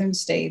in northern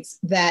states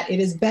that it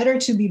is better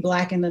to be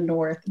Black in the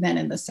North than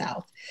in the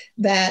South,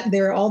 that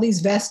there are all these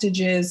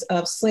vestiges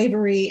of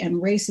slavery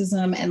and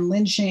racism and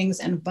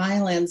lynchings and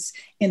violence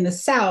in the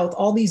South,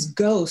 all these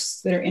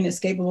ghosts that are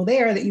inescapable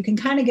there that you can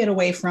kind of get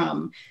away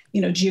from,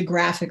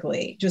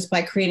 geographically, just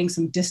by creating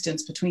some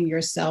distance between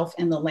yourself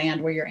and the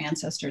land where your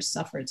ancestors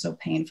suffered so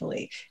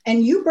painfully.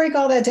 And you break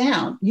all that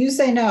down. You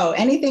say, no,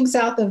 anything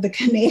south of the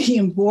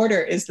Canadian border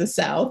is the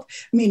South,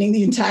 meaning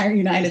the entire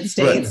United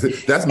States.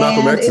 Right. That's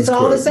Malcolm X's it's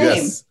all quote. the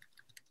same. Yes.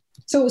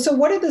 So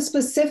what are the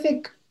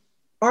specific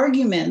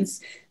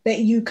arguments that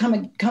you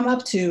come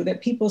up to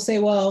that people say,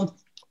 well,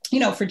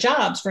 for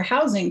jobs, for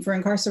housing, for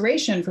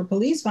incarceration, for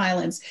police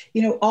violence,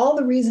 all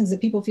the reasons that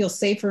people feel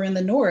safer in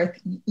the North,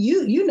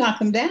 you knock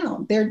them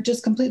down. They're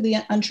just completely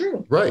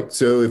untrue. Right.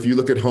 So if you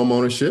look at home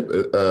ownership,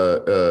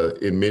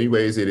 in many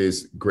ways, it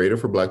is greater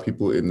for Black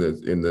people in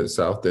the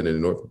South than in the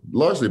North,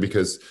 largely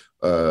because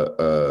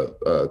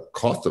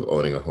cost of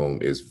owning a home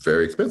is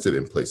very expensive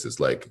in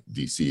places like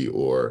DC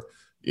or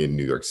in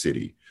New York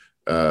City.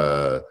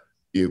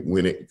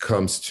 When it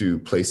comes to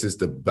places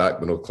the Black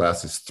middle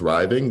class is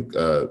thriving,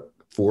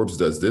 Forbes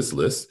does this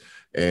list,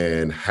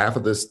 and half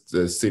of the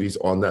cities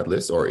on that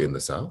list are in the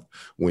South.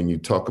 When you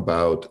talk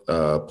about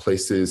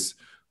places,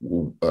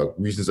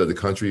 regions of the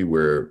country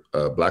where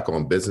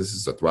Black-owned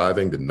businesses are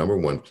thriving, the number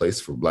one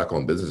place for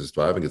Black-owned businesses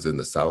thriving is in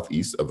the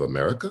Southeast of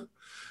America.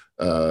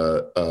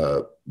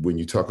 When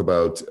you talk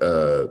about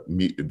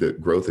the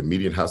growth in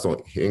median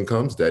household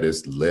incomes, that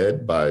is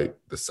led by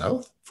the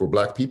South for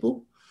Black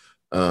people.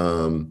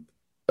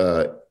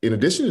 In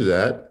addition to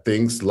that,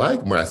 things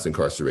like mass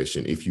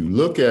incarceration. If you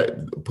look at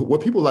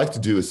what people like to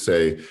do is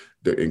say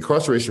the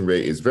incarceration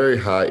rate is very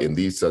high in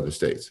these southern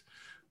states.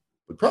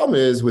 The problem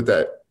is with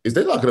that is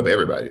they're locking up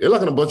everybody. They're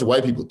locking up a bunch of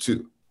white people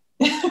too.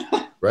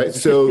 right?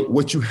 So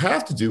what you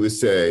have to do is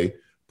say,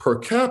 per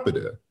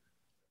capita,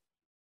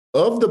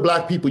 of the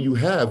Black people you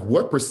have,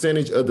 what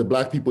percentage of the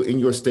Black people in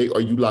your state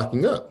are you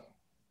locking up?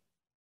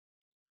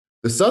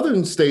 The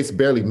southern states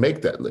barely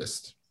make that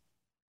list.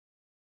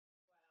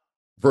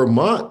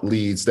 Vermont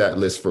leads that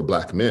list for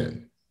Black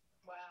men.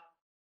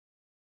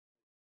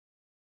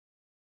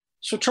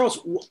 So Charles,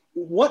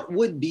 what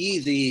would be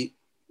the,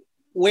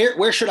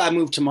 where should I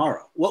move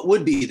tomorrow? What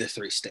would be the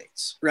 3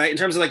 states, right? In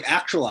terms of like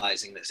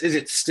actualizing this, is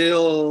it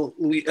still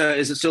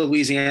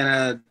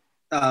Louisiana,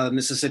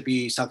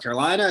 Mississippi, South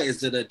Carolina?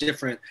 Is it a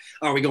different,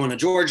 are we going to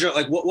Georgia?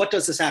 Like what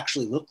does this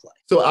actually look like?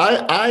 So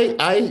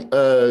I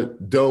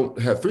don't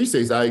have 3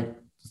 states. I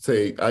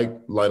say I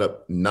line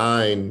up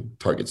 9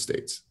 target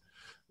states.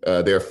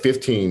 There are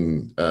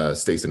 15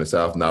 states in the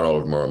South. Not all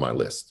of them are on my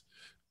list.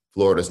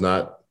 Florida's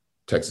not,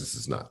 Texas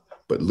is not.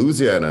 But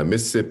Louisiana,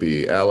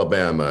 Mississippi,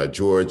 Alabama,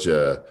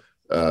 Georgia,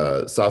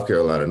 South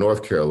Carolina,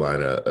 North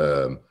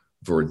Carolina,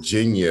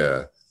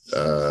 Virginia,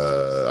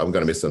 I'm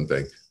going to miss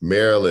something,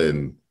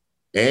 Maryland,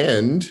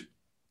 and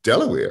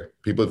Delaware.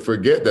 People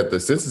forget that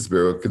the Census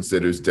Bureau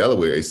considers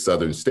Delaware a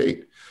southern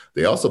state.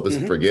 They also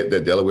forget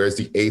that Delaware is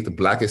the 8th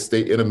Blackest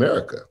state in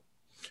America.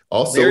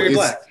 Also, very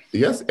Black.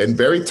 Yes, and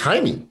very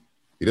tiny.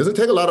 It doesn't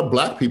take a lot of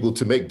Black people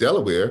to make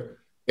Delaware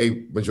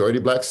a majority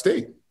Black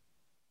state.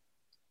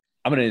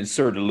 I'm going to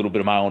insert a little bit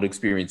of my own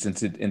experience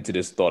into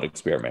this thought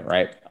experiment,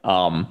 right?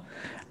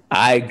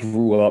 I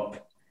grew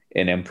up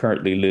and am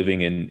currently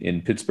living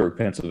in Pittsburgh,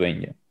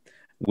 Pennsylvania,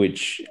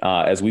 which,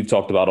 as we've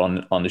talked about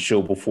on the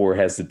show before,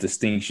 has the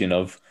distinction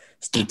of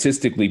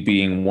statistically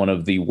being one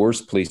of the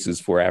worst places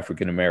for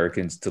African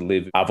Americans to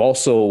live. I've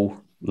also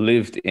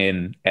lived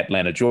in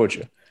Atlanta,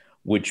 Georgia,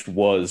 which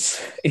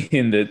was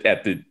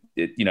at the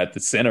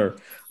center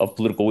of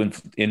political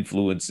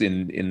influence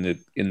in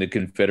the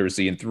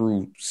Confederacy and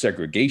through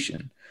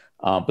segregation.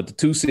 But the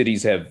 2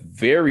 cities have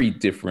very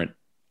different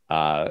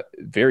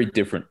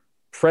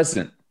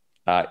present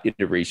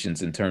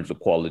iterations in terms of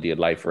quality of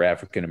life for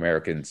African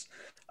Americans,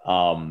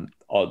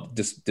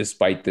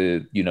 despite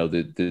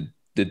the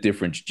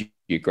difference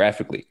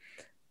geographically.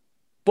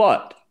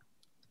 But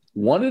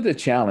one of the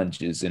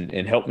challenges,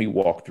 and help me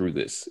walk through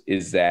this,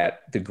 is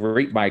that the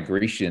Great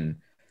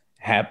Migration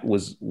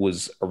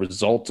was a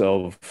result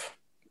of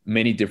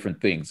many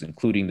different things,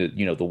 including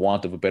the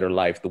want of a better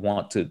life, the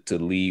want to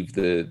leave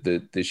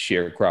the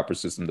sharecropper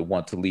system, the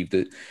want to leave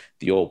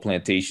the old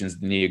plantations,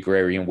 the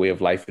agrarian way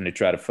of life, and to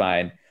try to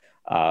find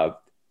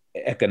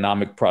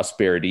economic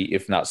prosperity,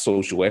 if not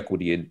social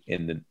equity,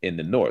 in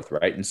the North,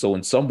 right? And so,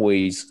 in some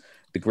ways,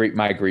 the Great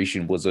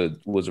Migration was a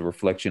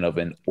reflection of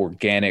an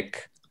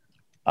organic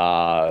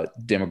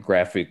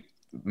demographic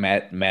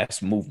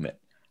mass movement.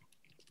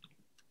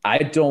 I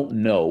don't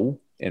know,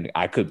 and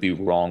I could be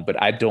wrong,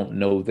 but I don't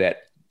know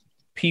that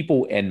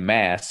people en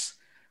masse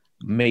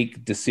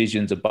make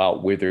decisions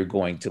about where they're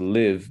going to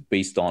live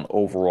based on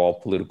overall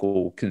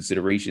political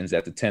considerations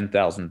at the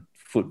 10,000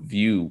 foot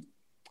view,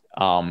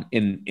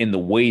 in the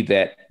way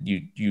that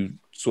you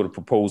sort of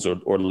propose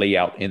or lay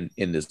out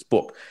in this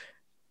book.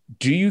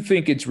 Do you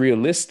think it's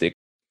realistic?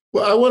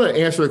 Well, I want to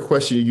answer a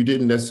question you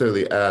didn't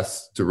necessarily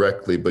ask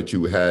directly, but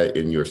you had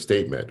in your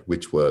statement,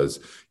 which was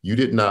you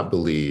did not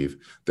believe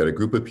that a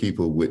group of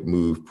people would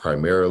move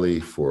primarily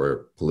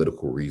for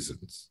political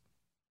reasons.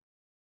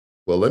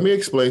 Well, let me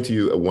explain to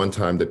you at one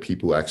time that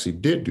people actually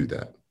did do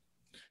that.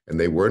 And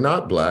they were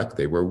not Black,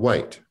 they were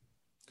white.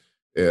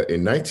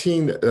 In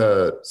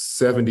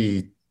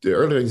 1970, the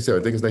early 1970s,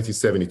 I think it's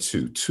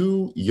 1972,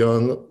 2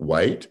 young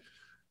white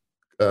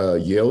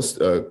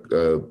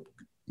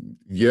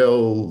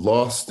Yale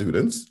law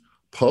students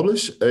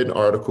published an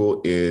article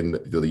in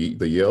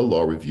the Yale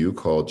Law Review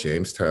called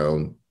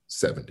Jamestown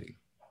 70.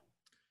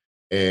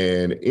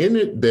 And in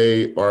it,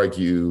 they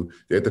argue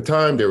that at the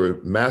time there were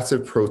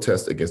massive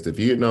protests against the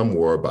Vietnam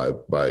War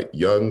by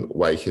young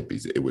white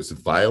hippies. It was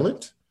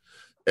violent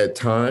at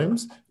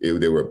times.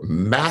 There were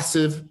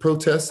massive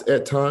protests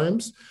at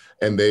times.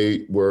 And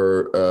they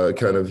were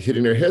kind of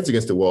hitting their heads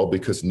against the wall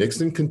because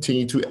Nixon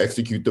continued to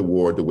execute the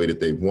war the way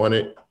that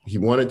he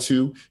wanted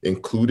to,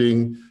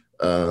 including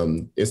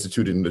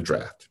instituting the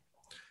draft.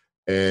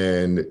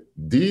 And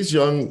these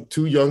 2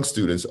 young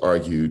students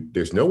argued,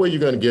 there's no way you're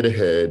going to get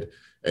ahead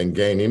and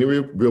gain any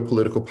real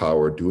political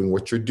power doing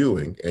what you're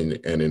doing.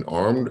 And an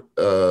armed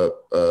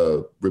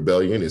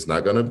rebellion is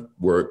not going to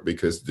work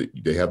because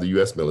they have the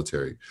US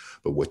military.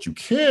 But what you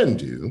can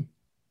do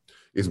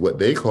is what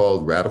they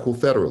called radical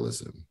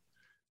federalism.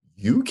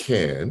 You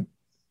can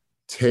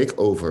take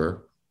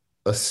over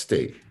a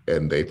state,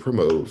 and they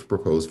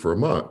proposed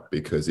Vermont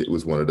because it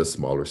was one of the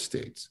smaller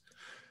states.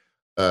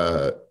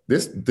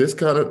 This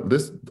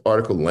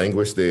article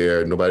languished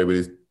there. Nobody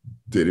really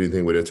did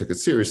anything with it, took it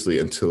seriously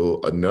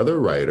until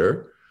another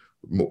writer,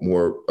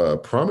 more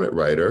prominent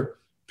writer,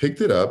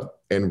 picked it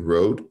up and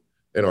wrote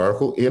an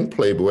article in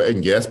Playboy.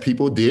 And yes,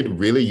 people did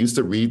really used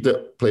to read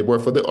the Playboy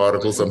for the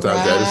article.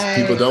 Sometimes that is,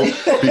 people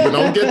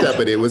don't get that,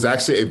 but it was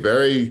actually a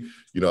very,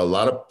 a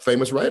lot of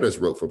famous writers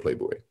wrote for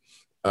Playboy.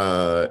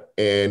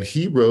 And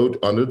he wrote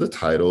under the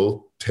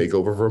title take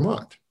over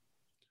Vermont.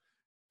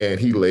 And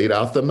he laid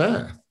out the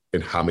math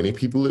and how many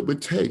people it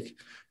would take.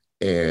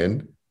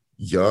 And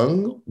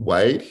young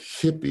white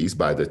hippies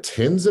by the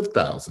tens of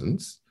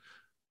thousands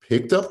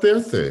picked up their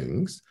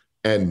things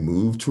and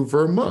moved to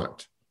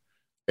Vermont.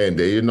 And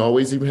they didn't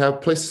always even have a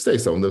place to stay.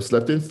 Some of them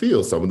slept in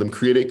fields. Some of them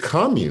created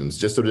communes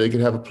just so that they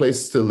could have a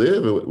place to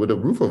live with a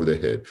roof over their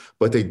head.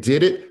 But they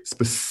did it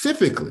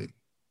specifically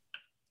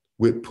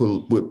with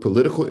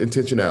political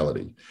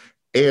intentionality.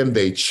 And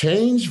they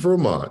changed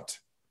Vermont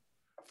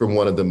from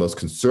one of the most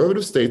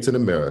conservative states in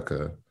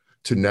America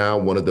to now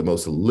one of the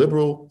most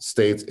liberal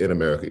states in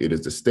America. It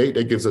is the state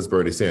that gives us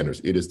Bernie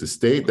Sanders. It is the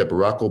state that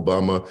Barack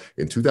Obama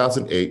in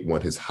 2008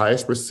 won his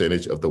highest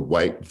percentage of the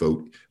white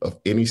vote of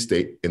any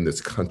state in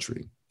this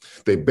country.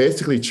 They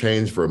basically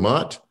changed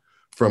Vermont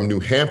from New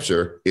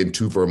Hampshire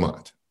into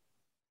Vermont.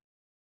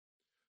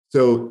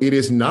 So it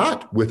is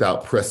not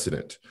without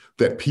precedent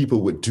that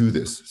people would do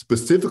this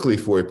specifically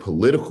for a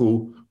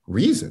political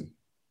reason.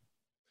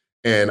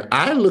 And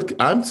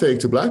I'm saying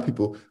to Black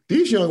people,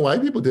 these young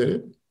white people did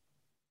it.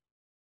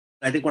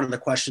 I think one of the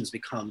questions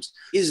becomes,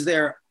 is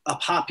there a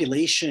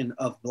population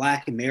of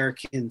Black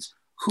Americans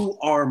who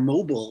are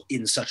mobile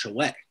in such a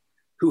way,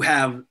 who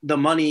have the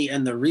money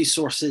and the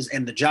resources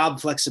and the job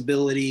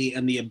flexibility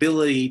and the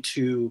ability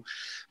to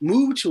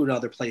move to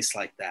another place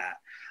like that?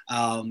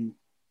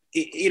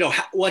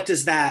 What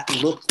does that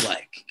look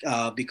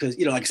like? Because,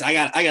 like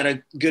I got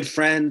a good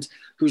friend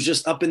who's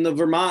just up in the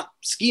Vermont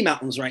ski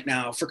mountains right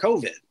now for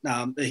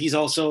COVID. He's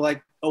also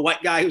like a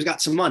white guy who's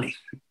got some money.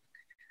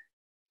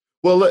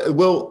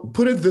 Well,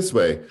 put it this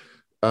way.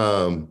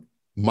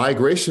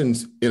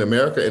 Migrations in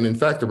America and in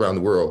fact around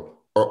the world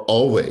are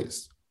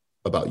always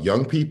about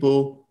young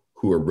people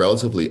who are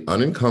relatively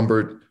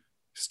unencumbered,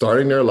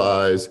 starting their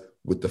lives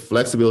with the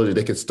flexibility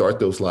they can start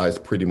those lives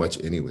pretty much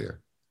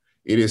anywhere.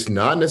 It is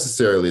not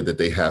necessarily that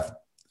they have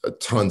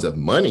tons of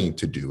money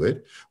to do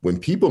it. When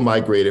people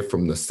migrated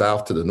from the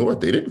South to the North,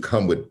 they didn't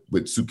come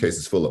with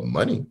suitcases full of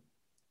money.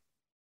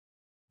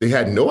 They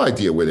had no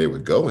idea where they were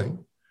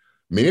going.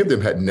 Many of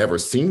them had never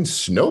seen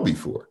snow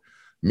before.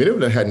 Many of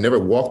them had never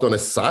walked on a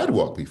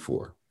sidewalk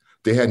before.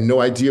 They had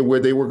no idea where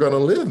they were going to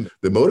live.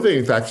 The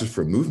motivating factors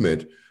for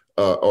movement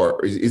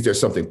is there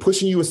something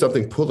pushing you or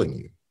something pulling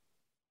you?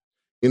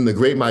 In the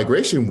Great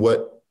Migration,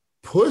 what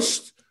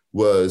pushed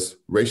was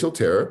racial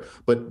terror,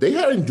 but they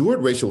had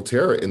endured racial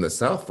terror in the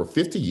South for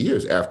 50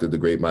 years after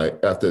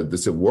the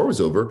Civil War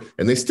was over,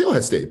 and they still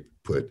had stayed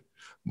put.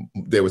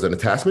 There was an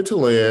attachment to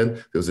land,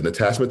 there was an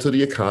attachment to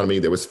the economy,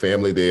 there was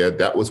family there.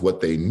 That was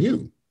what they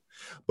knew.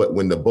 But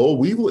when the boll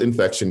weevil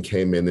infection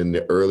came in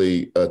the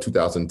early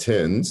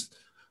 2010s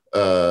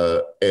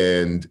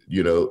and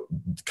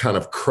kind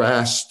of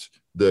crashed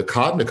the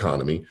cotton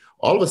economy,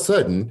 all of a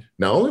sudden,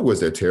 not only was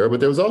there terror, but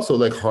there was also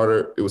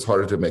it was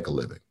harder to make a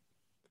living.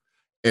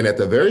 And at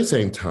the very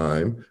same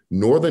time,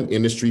 Northern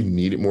industry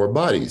needed more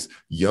bodies.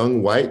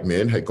 Young white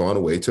men had gone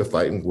away to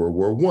fight in World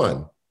War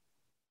I.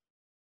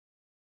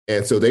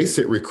 And so they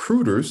sent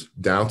recruiters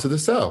down to the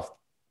South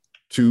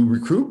to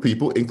recruit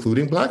people,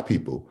 including Black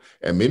people.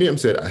 And many of them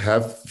said, I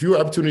have fewer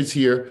opportunities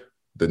here.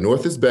 The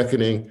North is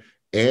beckoning.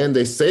 And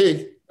they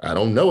say, I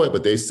don't know it,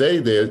 but they say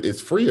it's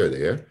freer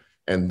there.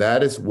 And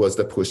that was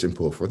the push and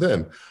pull for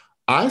them.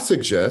 I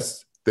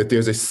suggest that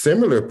there's a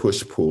similar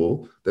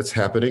push-pull that's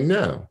happening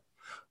now.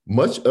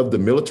 Much of the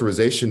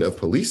militarization of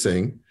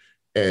policing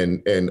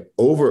and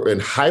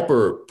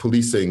hyper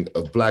policing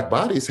of Black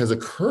bodies has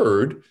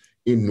occurred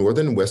in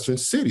northern and western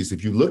cities.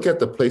 If you look at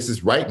the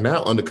places right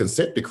now under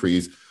consent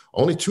decrees,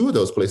 only 2 of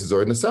those places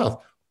are in the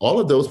South. All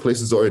of those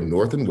places are in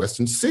north and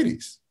western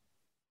cities.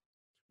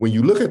 When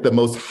you look at the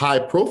most high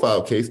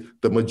profile case,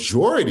 the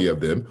majority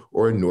of them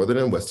are in northern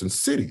and western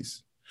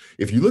cities.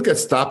 If you look at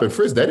stop and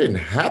frisk, that didn't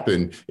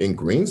happen in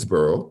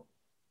Greensboro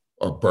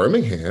or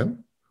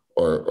Birmingham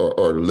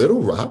or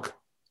Little Rock.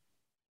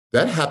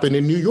 That happened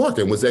in New York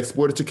and was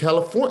exported to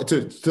California,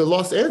 to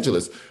Los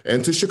Angeles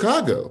and to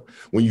Chicago.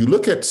 When you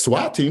look at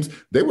SWAT teams,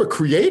 they were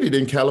created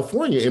in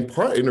California in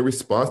part in a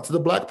response to the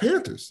Black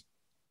Panthers.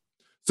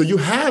 So you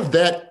have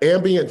that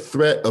ambient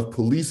threat of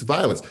police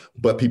violence,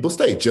 but people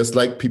stay, just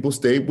like people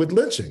stayed with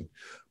lynching.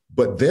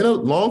 But then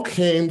along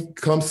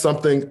comes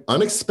something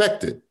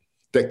unexpected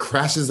that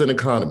crashes an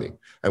economy.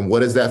 And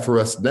what is that for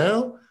us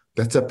now?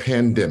 That's a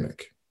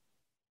pandemic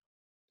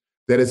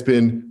that has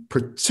been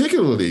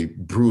particularly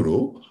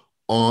brutal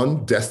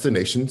on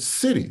destination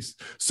cities.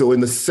 So in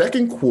the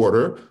second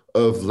quarter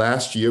of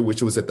last year,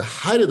 which was at the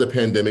height of the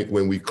pandemic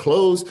when we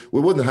closed,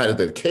 well, it wasn't the height of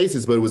the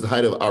cases, but it was the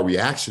height of our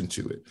reaction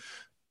to it.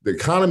 The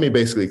economy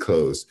basically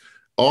closed.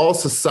 All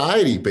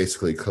society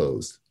basically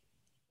closed.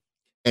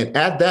 And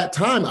at that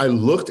time, I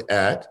looked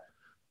at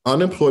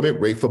unemployment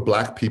rate for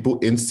Black people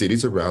in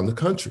cities around the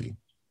country.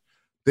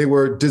 They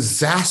were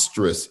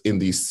disastrous in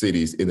these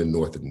cities in the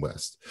North and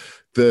West.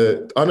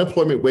 The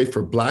unemployment rate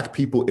for Black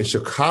people in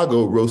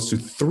Chicago rose to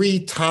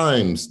 3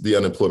 times the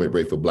unemployment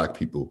rate for Black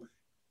people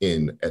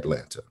in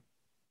Atlanta.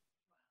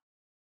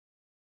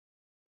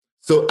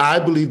 So I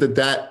believe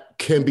that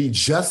can be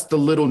just a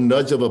little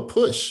nudge of a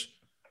push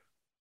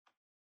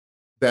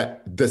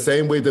that the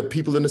same way that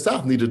people in the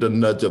South needed a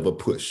nudge of a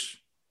push.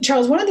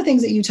 Charles, one of the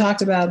things that you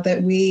talked about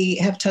that we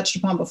have touched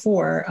upon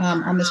before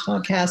on this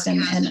podcast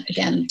and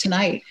again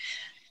tonight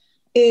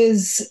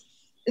is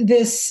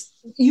this,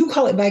 you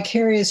call it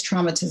vicarious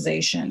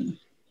traumatization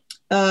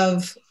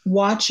of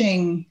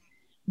watching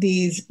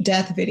these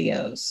death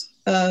videos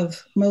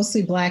of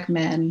mostly Black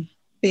men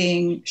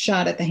being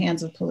shot at the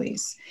hands of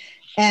police.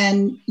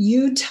 And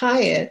you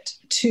tie it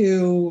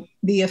to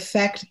the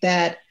effect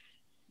that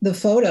the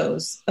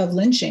photos of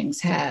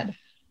lynchings had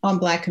on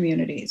Black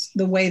communities,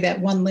 the way that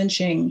one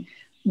lynching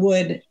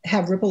would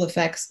have ripple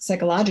effects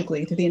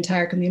psychologically through the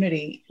entire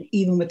community,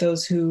 even with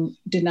those who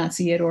did not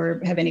see it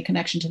or have any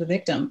connection to the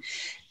victim.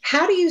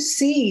 How do you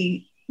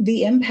see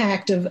the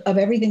impact of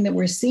everything that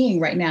we're seeing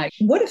right now?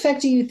 What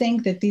effect do you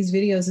think that these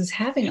videos is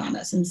having on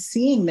us and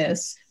seeing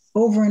this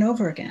over and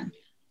over again?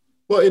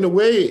 Well, in a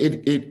way,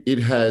 it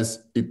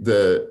has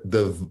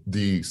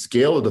the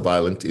scale of the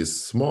violence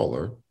is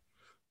smaller,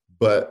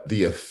 but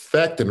the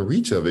effect and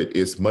reach of it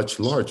is much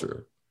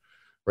larger,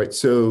 right?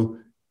 So,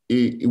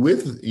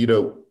 with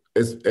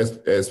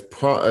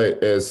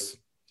as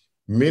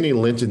many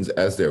lynchings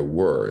as there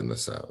were in the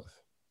South,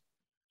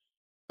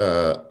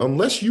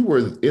 unless you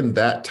were in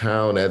that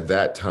town at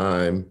that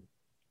time,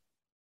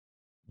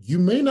 you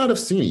may not have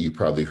seen it. You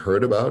probably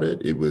heard about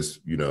it. It was,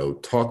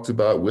 talked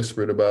about,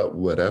 whispered about,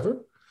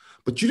 whatever.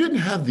 But you didn't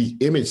have the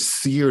image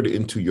seared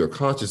into your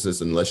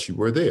consciousness unless you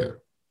were there.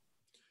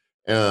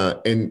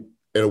 And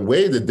in a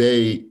way that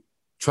they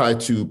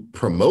tried to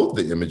promote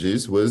the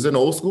images was an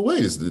old school way.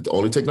 It's the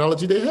only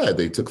technology they had.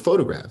 They took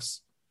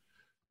photographs,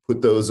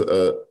 put those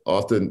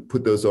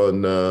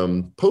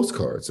on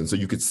postcards. And so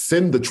you could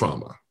send the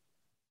trauma.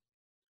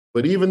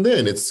 But even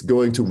then, it's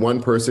going to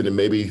one person and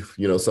maybe,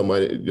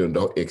 somebody,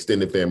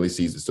 extended family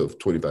sees it. So if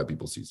 25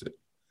 people sees it.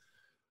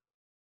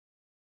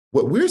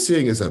 What we're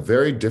seeing is a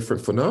very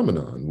different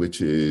phenomenon, which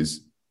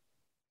is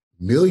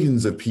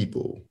millions of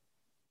people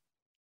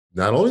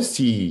not only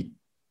see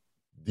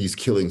these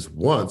killings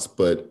once,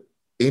 but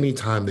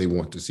anytime they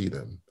want to see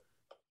them.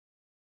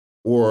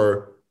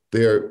 Or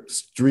they're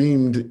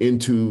streamed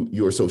into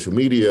your social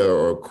media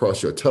or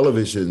across your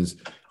televisions,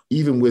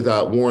 even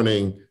without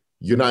warning.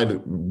 You're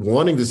not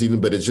wanting to see them,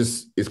 but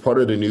it's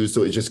part of the news,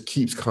 so it just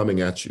keeps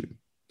coming at you.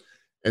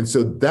 And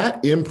so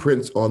that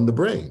imprints on the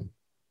brain.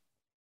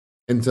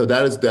 And so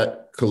that is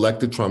that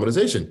collective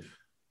traumatization.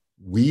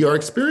 We are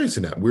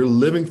experiencing that. We're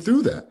living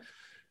through that.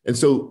 And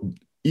so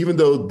even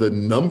though the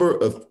number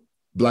of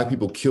Black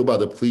people killed by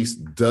the police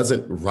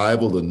doesn't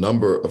rival the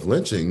number of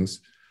lynchings,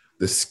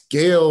 the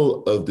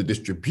scale of the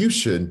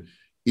distribution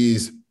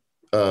is,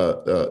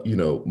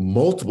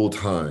 multiple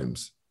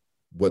times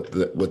what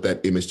that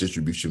image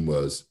distribution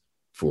was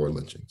for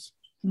lynchings.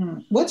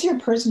 What's your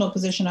personal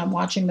position on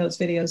watching those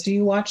videos? Do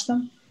you watch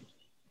them?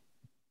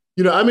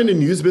 I'm in the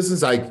news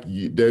business.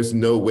 There's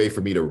no way for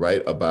me to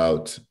write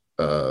about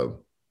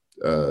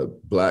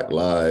Black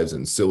lives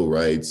and civil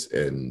rights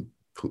and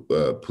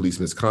police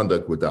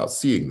misconduct without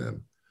seeing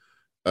them.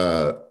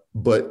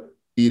 But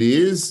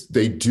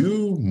they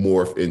do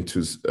morph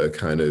into a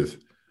kind of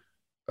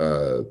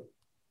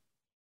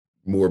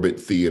morbid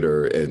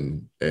theater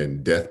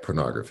and death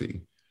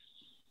pornography.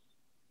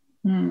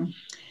 Can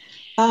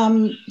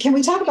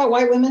we talk about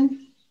white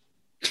women?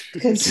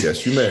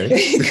 Yes, you may.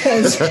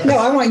 No,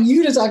 I want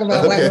you to talk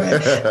about white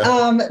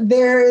women.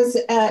 There's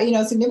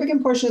a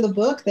significant portion of the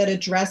book that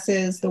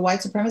addresses the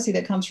white supremacy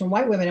that comes from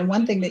white women. And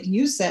one thing that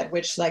you said,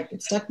 which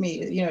it stuck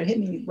me, it hit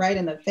me right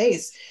in the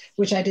face,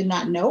 which I did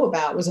not know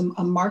about, was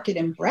a market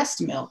in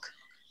breast milk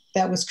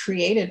that was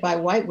created by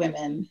white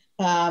women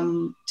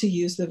to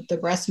use the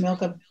breast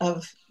milk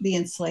of the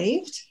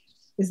enslaved.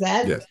 Is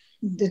that? Yes.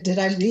 Did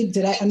I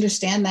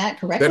understand that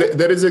correctly?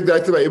 That is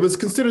exactly right. It was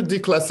considered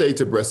déclassé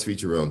to breastfeed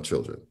your own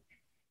children.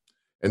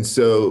 And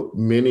so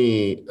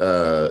many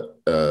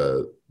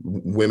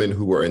women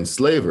who were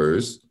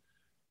enslavers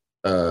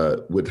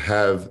would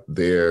have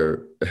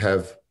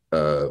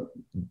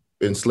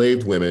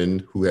enslaved women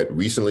who had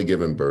recently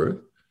given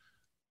birth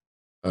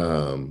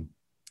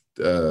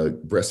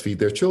breastfeed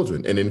their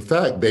children. And in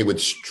fact, they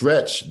would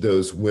stretch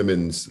those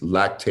women's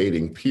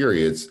lactating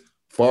periods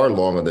far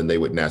longer than they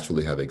would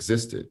naturally have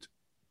existed.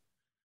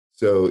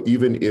 So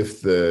even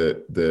if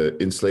the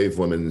enslaved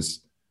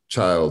woman's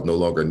child no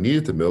longer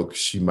needed the milk,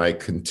 she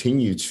might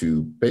continue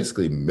to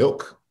basically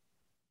milk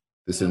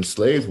this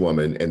enslaved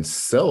woman and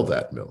sell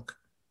that milk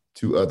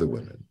to other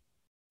women.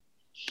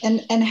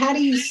 And how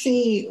do you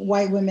see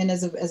white women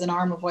as an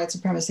arm of white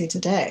supremacy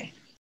today?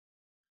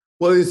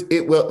 Well,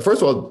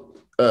 first of all,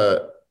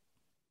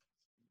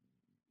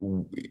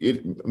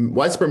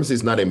 white supremacy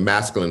is not a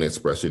masculine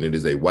expression. It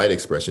is a white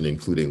expression,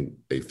 including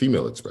a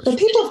female expression. But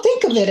people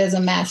think of it as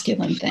a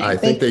masculine thing. I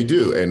think they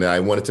do. And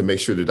I wanted to make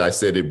sure that I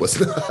said it was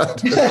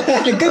not.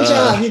 Good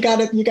job. You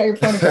got your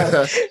point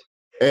across.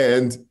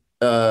 And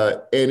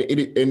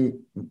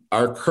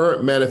our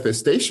current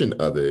manifestation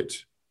of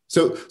it.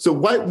 So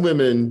white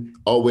women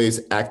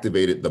always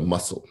activated the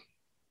muscle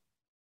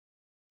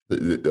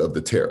of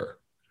the terror,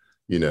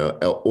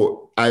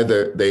 or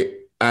either they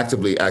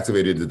actively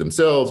activated it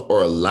themselves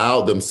or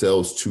allowed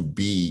themselves to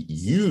be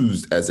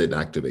used as an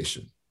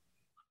activation,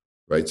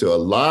 right?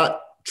 So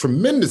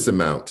tremendous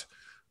amount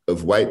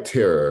of white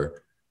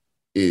terror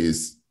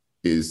is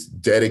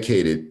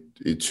dedicated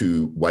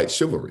to white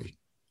chivalry,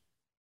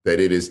 that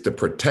it is the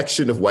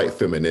protection of white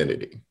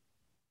femininity,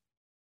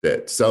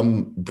 that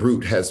some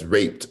brute has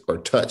raped or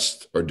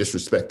touched or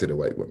disrespected a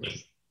white woman.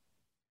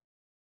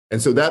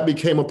 And so that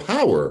became a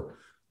power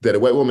that a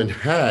white woman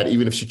had,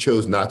 even if she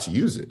chose not to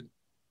use it.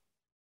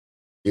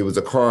 It was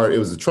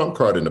a trump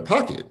card in the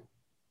pocket.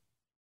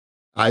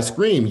 I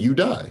scream, you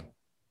die.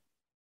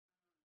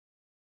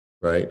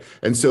 Right?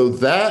 And so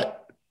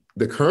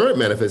the current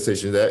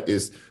manifestation of that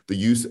is the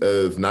use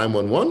of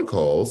 911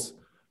 calls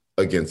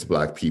against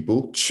Black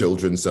people,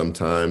 children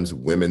sometimes,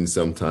 women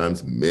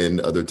sometimes, men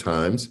other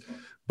times.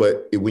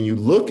 But when you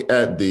look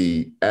at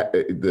the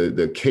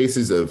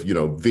cases of,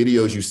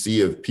 videos you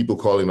see of people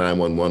calling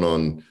 911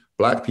 on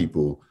Black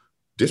people,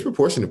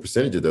 disproportionate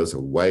percentage of those are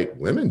white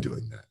women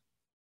doing that.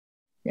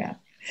 Yeah.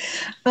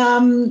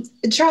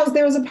 Charles,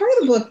 there was a part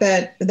of the book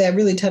that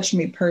really touched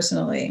me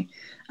personally.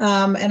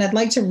 And I'd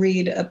like to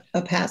read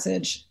a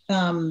passage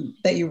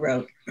that you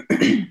wrote.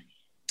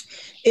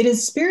 It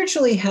is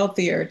spiritually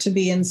healthier to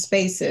be in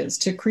spaces,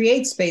 to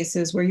create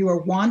spaces where you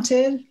are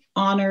wanted,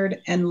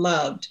 honored, and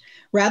loved,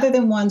 rather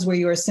than ones where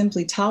you are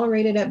simply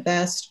tolerated at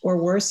best, or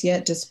worse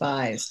yet,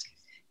 despised.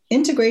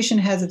 Integration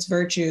has its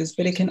virtues,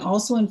 but it can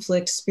also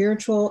inflict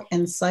spiritual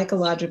and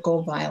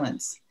psychological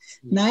violence.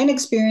 9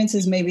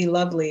 experiences may be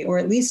lovely, or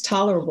at least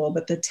tolerable,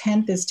 but the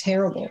 10th is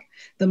terrible.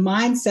 The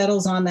mind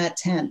settles on that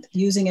 10th,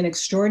 using an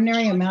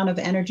extraordinary amount of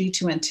energy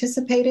to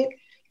anticipate it,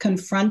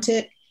 confront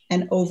it,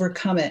 and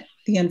overcome it.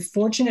 The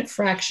unfortunate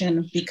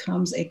fraction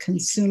becomes a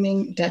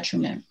consuming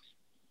detriment.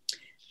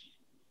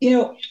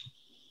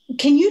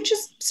 Can you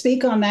just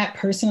speak on that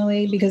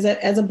personally? Because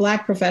as a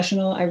Black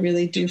professional, I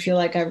really do feel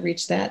like I've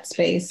reached that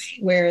space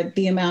where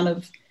the amount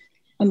of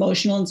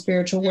emotional and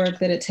spiritual work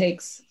that it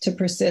takes to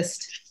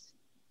persist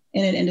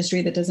in an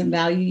industry that doesn't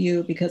value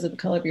you because of the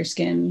color of your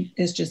skin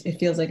it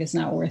feels like it's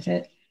not worth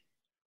it.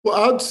 Well,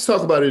 I'll just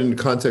talk about it in the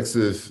context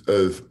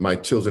of my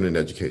children in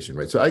education,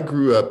 right? So I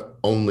grew up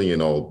only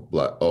in all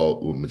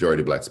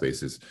majority Black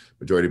spaces,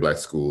 majority Black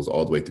schools,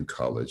 all the way through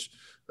college.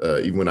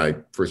 Even when my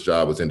first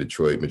job was in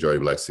Detroit, majority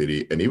Black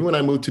city. And even when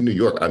I moved to New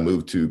York, I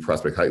moved to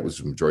Prospect Heights, which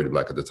was majority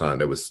Black at the time.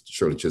 That was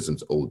Shirley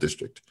Chisholm's old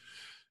district.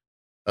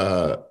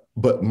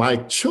 But my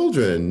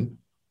children,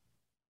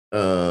 we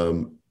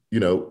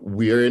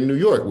are in New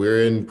York,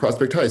 we're in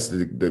Prospect Heights.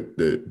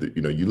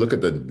 You look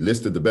at the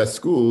list of the best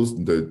schools,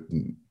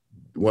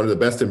 one of the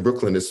best in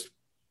Brooklyn is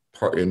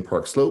in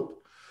Park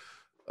Slope.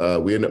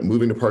 We ended up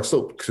moving to Park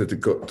Slope so they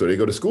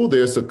go to school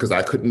there. So because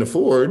I couldn't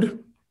afford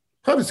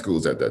private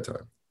schools at that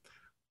time.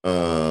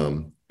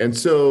 And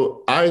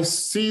so I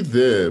see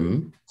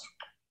them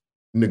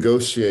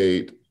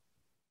negotiate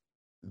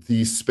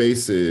these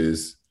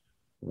spaces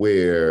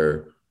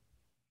where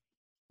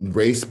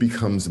race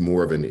becomes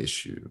more of an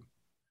issue.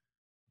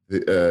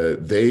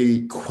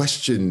 They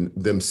question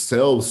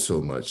themselves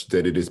so much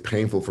that it is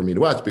painful for me to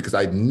watch because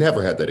I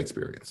never had that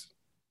experience.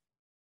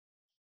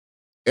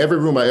 Every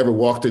room I ever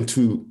walked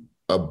into,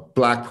 a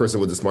Black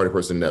person was the smartest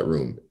person in that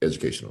room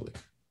educationally.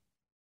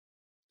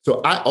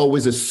 So I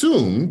always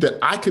assumed that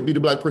I could be the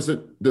Black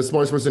person, the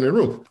smartest person in the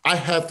room. I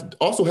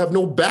also have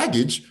no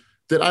baggage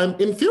that I'm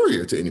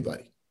inferior to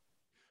anybody.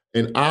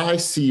 And I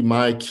see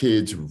my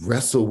kids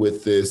wrestle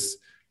with this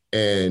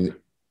and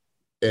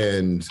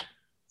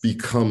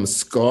become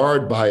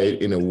scarred by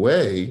it in a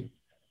way,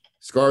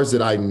 scars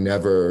that I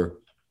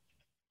never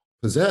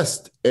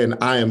possessed. And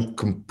I am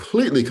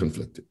completely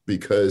conflicted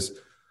because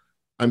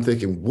I'm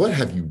thinking, what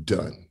have you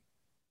done?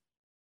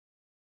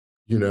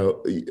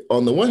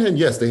 On the one hand,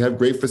 yes, they have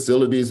great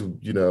facilities,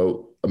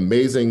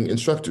 amazing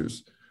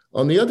instructors.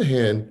 On the other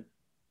hand,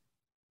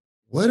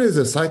 what is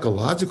the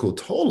psychological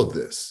toll of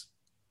this?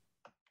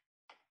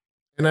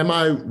 And am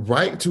I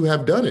right to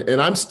have done it? And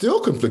I'm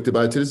still conflicted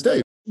by it to this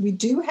day. We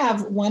do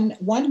have one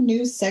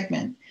news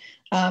segment.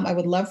 I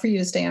would love for you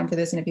to stay on for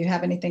this. And if you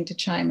have anything to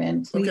chime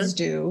in, please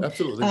do.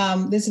 Absolutely.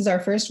 This is our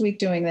first week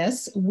doing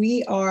this.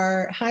 We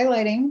are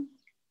highlighting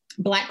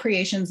Black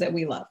creations that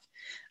we love.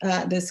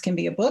 This can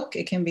be a book,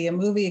 it can be a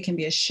movie, it can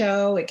be a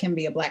show, it can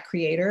be a Black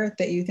creator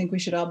that you think we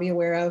should all be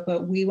aware of,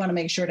 but we want to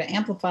make sure to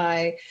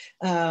amplify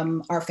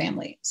our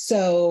family.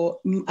 So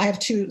I have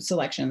 2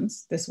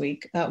 selections this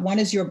week. One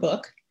is your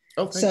book.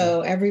 Oh,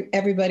 so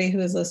everybody who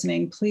is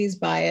listening, please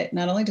buy it,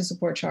 not only to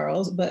support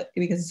Charles, but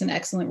because it's an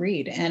excellent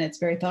read and it's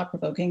very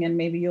thought-provoking, and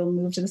maybe you'll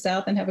move to the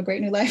South and have a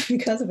great new life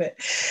because of it.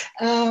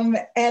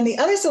 And the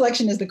other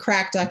selection is the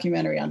Crack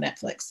documentary on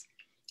Netflix.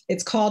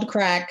 It's called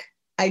Crack.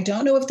 I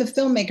don't know if the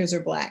filmmakers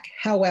are Black.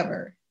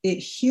 However, it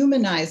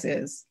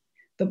humanizes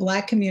the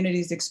Black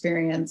community's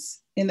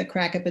experience in the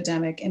crack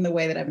epidemic in the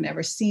way that I've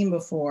never seen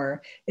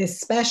before,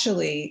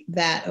 especially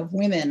that of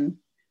women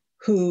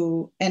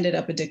who ended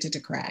up addicted to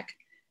crack.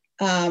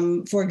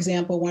 For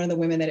example, one of the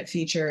women that it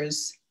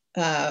features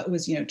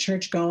was,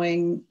 church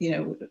going,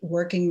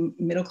 working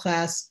middle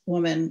class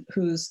woman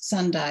whose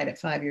son died at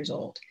 5 years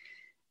old.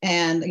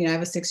 And, I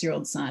have a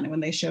 6-year-old son. And when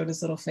they showed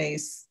his little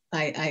face,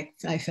 I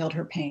felt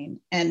her pain.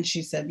 And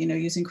she said,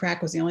 using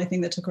crack was the only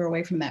thing that took her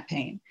away from that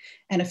pain.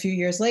 And a few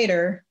years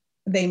later,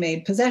 they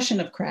made possession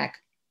of crack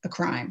a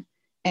crime.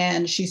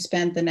 And she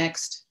spent the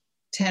next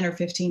 10 or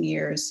 15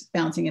 years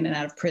bouncing in and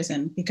out of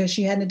prison because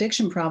she had an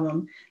addiction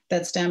problem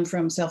that stemmed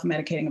from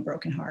self-medicating a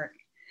broken heart.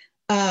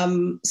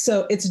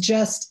 So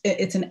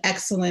it's an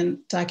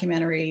excellent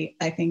documentary.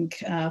 I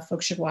think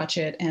folks should watch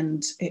it,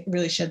 and it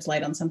really sheds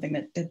light on something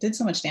that did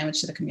so much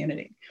damage to the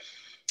community.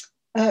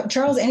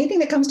 Charles, anything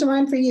that comes to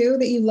mind for you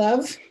that you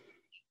love?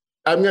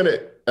 I'm going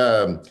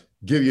to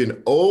give you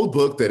an old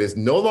book that is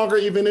no longer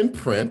even in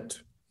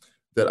print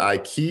that I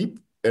keep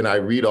and I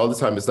read all the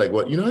time. It's like,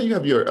 well, how you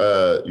have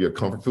your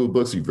comfort food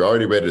books? You've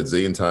already read it a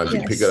zillion times.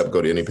 Yes. You pick it up,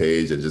 go to any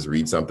page and just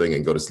read something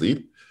and go to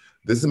sleep.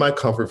 This is my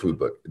comfort food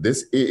book.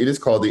 It is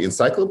called The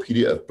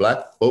Encyclopedia of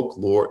Black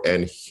Folklore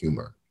and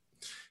Humor.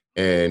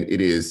 And it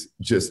is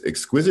just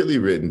exquisitely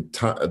written,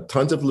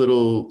 tons of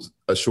little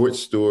short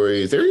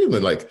stories. There are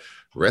even like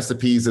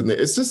recipes in there.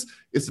 It's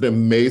an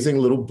amazing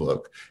little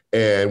book.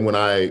 And when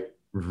I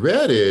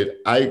read it,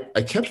 I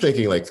kept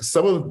thinking like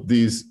some of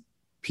these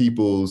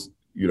people's,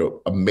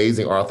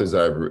 amazing authors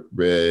that I've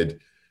read,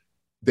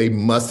 they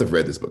must have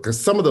read this book because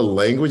some of the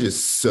language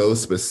is so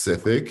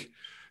specific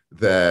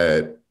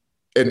that,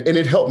 and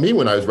it helped me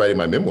when I was writing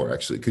my memoir,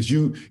 actually, because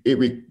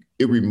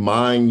it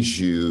reminds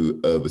you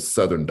of a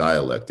Southern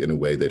dialect in a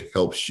way that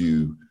helps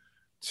you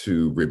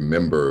to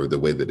remember the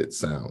way that it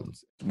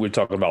sounds. We're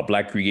talking about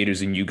Black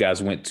creators, and you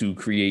guys went to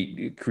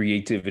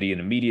creativity in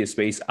the media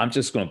space. I'm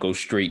just going to go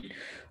straight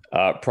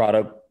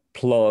product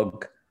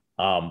plug.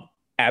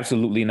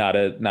 Absolutely not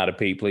a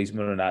paid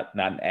placement or not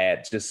an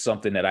ad, just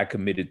something that I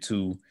committed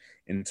to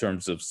in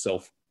terms of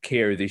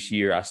self-care this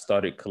year. I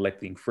started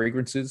collecting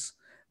fragrances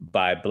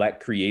by Black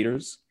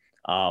creators.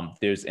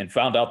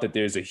 Found out that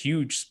there's a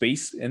huge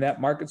space in that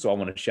market. So I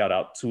want to shout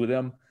out two of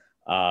them.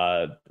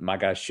 My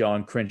guy,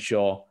 Sean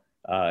Crenshaw,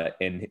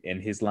 and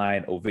his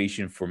line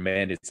Ovation for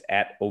Men. It's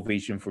at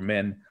Ovation for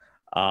Men,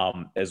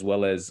 as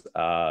well as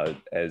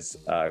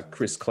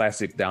Chris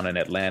Classic down in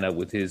Atlanta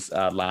with his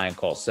line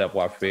called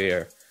Savoir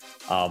Faire.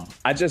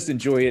 I just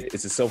enjoy it.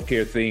 It's a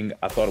self-care thing.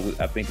 I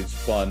think it's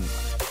fun.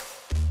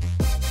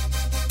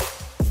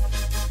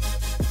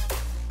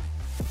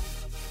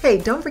 Hey,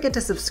 don't forget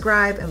to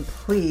subscribe and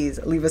please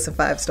leave us a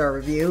 5-star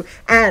review.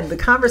 And the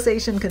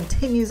conversation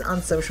continues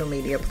on social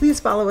media.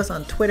 Please follow us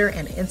on Twitter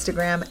and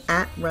Instagram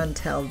at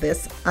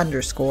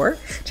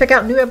RunTellThis_. Check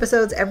out new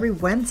episodes every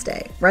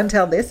Wednesday. Run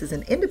Tell This is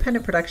an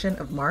independent production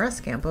of Mara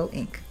Scampo,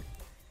 Inc.